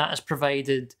 And that has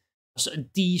provided a sort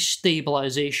of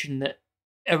destabilisation that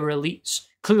our elites,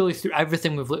 clearly through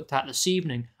everything we've looked at this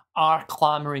evening, are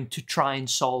clamouring to try and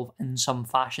solve in some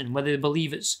fashion. Whether they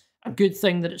believe it's a good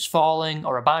thing that it's falling,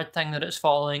 or a bad thing that it's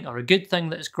falling, or a good thing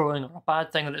that it's growing, or a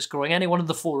bad thing that it's growing, any one of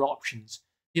the four options,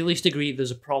 they at least agree there's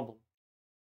a problem.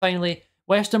 Finally,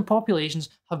 Western populations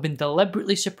have been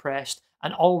deliberately suppressed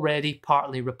and already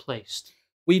partly replaced.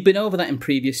 We've been over that in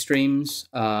previous streams.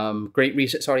 Great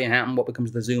Reset's already happened. What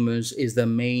Becomes the Zoomers is the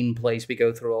main place we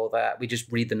go through all that. We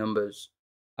just read the numbers.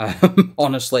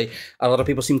 Honestly, a lot of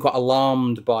people seem quite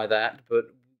alarmed by that,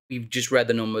 but we've just read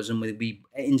the numbers, and we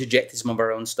interjected some of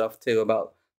our own stuff too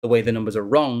about the way the numbers are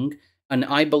wrong. And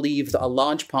I believe that a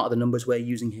large part of the numbers we're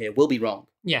using here will be wrong.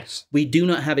 Yes. We do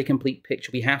not have a complete picture.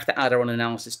 We have to add our own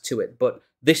analysis to it. But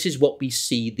this is what we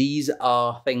see. These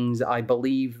are things that I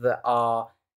believe that are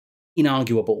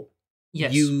inarguable.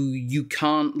 Yes. You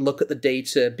can't look at the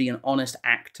data, be an honest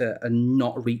actor, and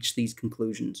not reach these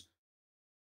conclusions.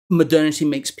 Modernity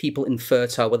makes people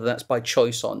infertile, whether that's by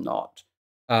choice or not.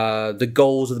 The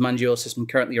goals of the managerial system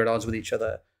currently are at odds with each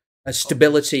other.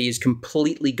 Stability is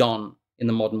completely gone in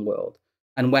the modern world.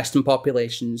 And Western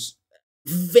populations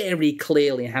very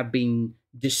clearly have been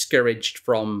discouraged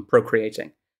from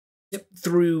procreating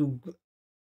through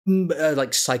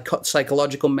like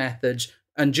psychological methods,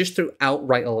 and just through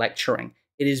outright lecturing.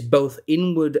 It is both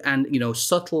inward and,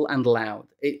 subtle and loud.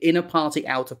 Inner party,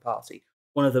 outer party.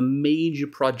 One of the major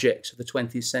projects of the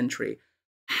 20th century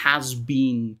has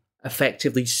been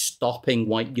effectively stopping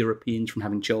white Europeans from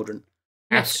having children.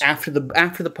 Yes. After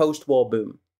the post-war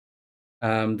boom.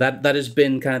 That has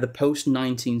been kind of the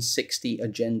post-1960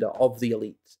 agenda of the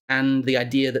elites, and the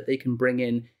idea that they can bring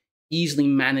in easily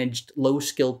managed,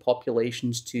 low-skilled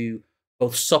populations to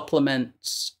both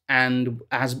supplement and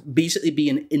as basically be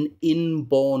an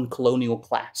inborn colonial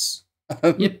class,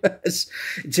 in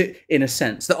a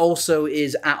sense, that also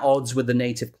is at odds with the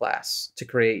native class to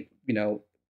create,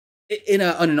 in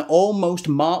an almost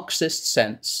Marxist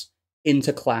sense,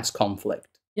 inter-class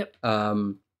conflict. Yep.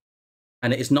 And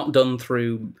it is not done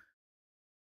through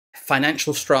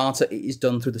financial strata. It is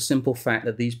done through the simple fact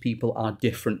that these people are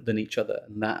different than each other,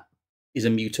 and that is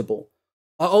immutable.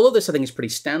 All of this, I think, is pretty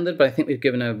standard, but I think we've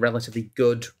given a relatively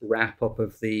good wrap-up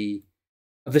of the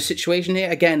situation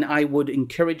here. Again, I would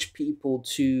encourage people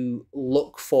to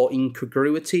look for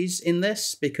incongruities in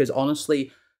this, because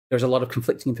honestly, there's a lot of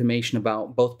conflicting information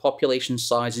about both population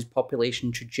sizes,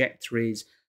 population trajectories,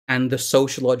 and the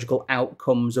sociological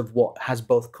outcomes of what has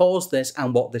both caused this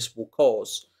and what this will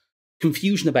cause.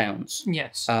 Confusion abounds.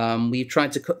 Yes. We've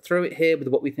tried to cut through it here with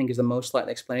what we think is the most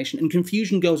likely explanation, and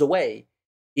confusion goes away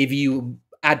if you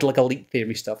add like elite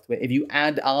theory stuff to it. If you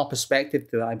add our perspective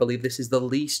to it, I believe this is the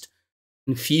least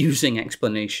confusing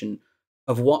explanation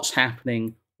of what's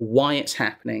happening, why it's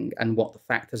happening, and what the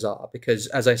factors are. Because,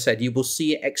 as I said, you will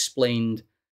see it explained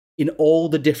in all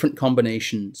the different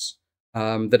combinations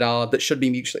that should be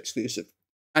mutually exclusive.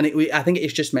 And I think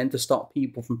it's just meant to stop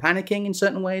people from panicking in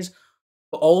certain ways,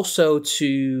 but also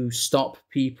to stop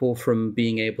people from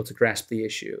being able to grasp the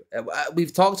issue.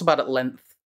 We've talked about at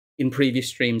length in previous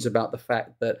streams about the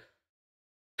fact that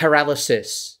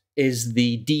paralysis is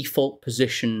the default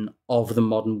position of the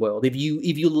modern world. If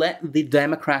you let the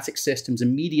democratic systems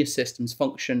and media systems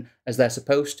function as they're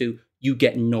supposed to, you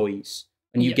get noise,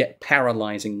 and you get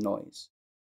paralyzing noise.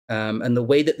 And the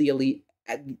way that the elite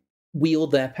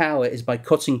wield their power is by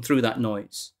cutting through that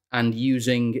noise and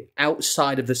using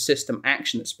outside of the system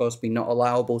action that's supposed to be not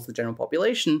allowable to the general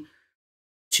population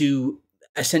to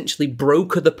essentially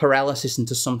broker the paralysis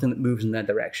into something that moves in their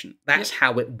direction. That's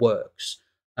how it works.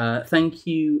 Thank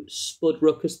you, Spud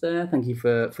Ruckus. There, thank you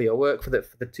for your work for the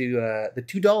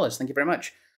 $2. Thank you very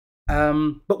much.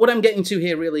 But what I'm getting to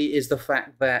here really is the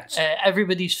fact that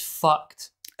everybody's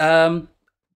fucked.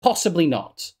 Possibly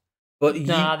not, but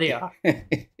nah, they are.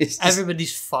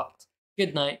 Everybody's fucked.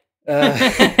 Good night. Well,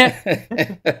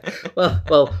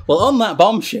 on that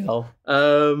bombshell,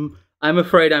 I'm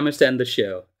afraid I must end the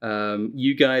show.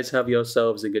 You guys have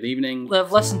yourselves a good evening.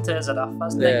 They've listened to us enough.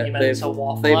 That's 90 minutes of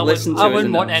waffle. They've listened to I us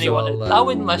wouldn't want enough, anyone. so I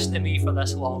wouldn't listen to me for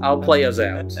this long. I'll play us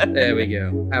out. There we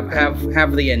go.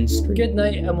 Have the end stream. Good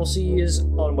night, and we'll see you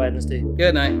on Wednesday.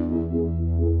 Good night.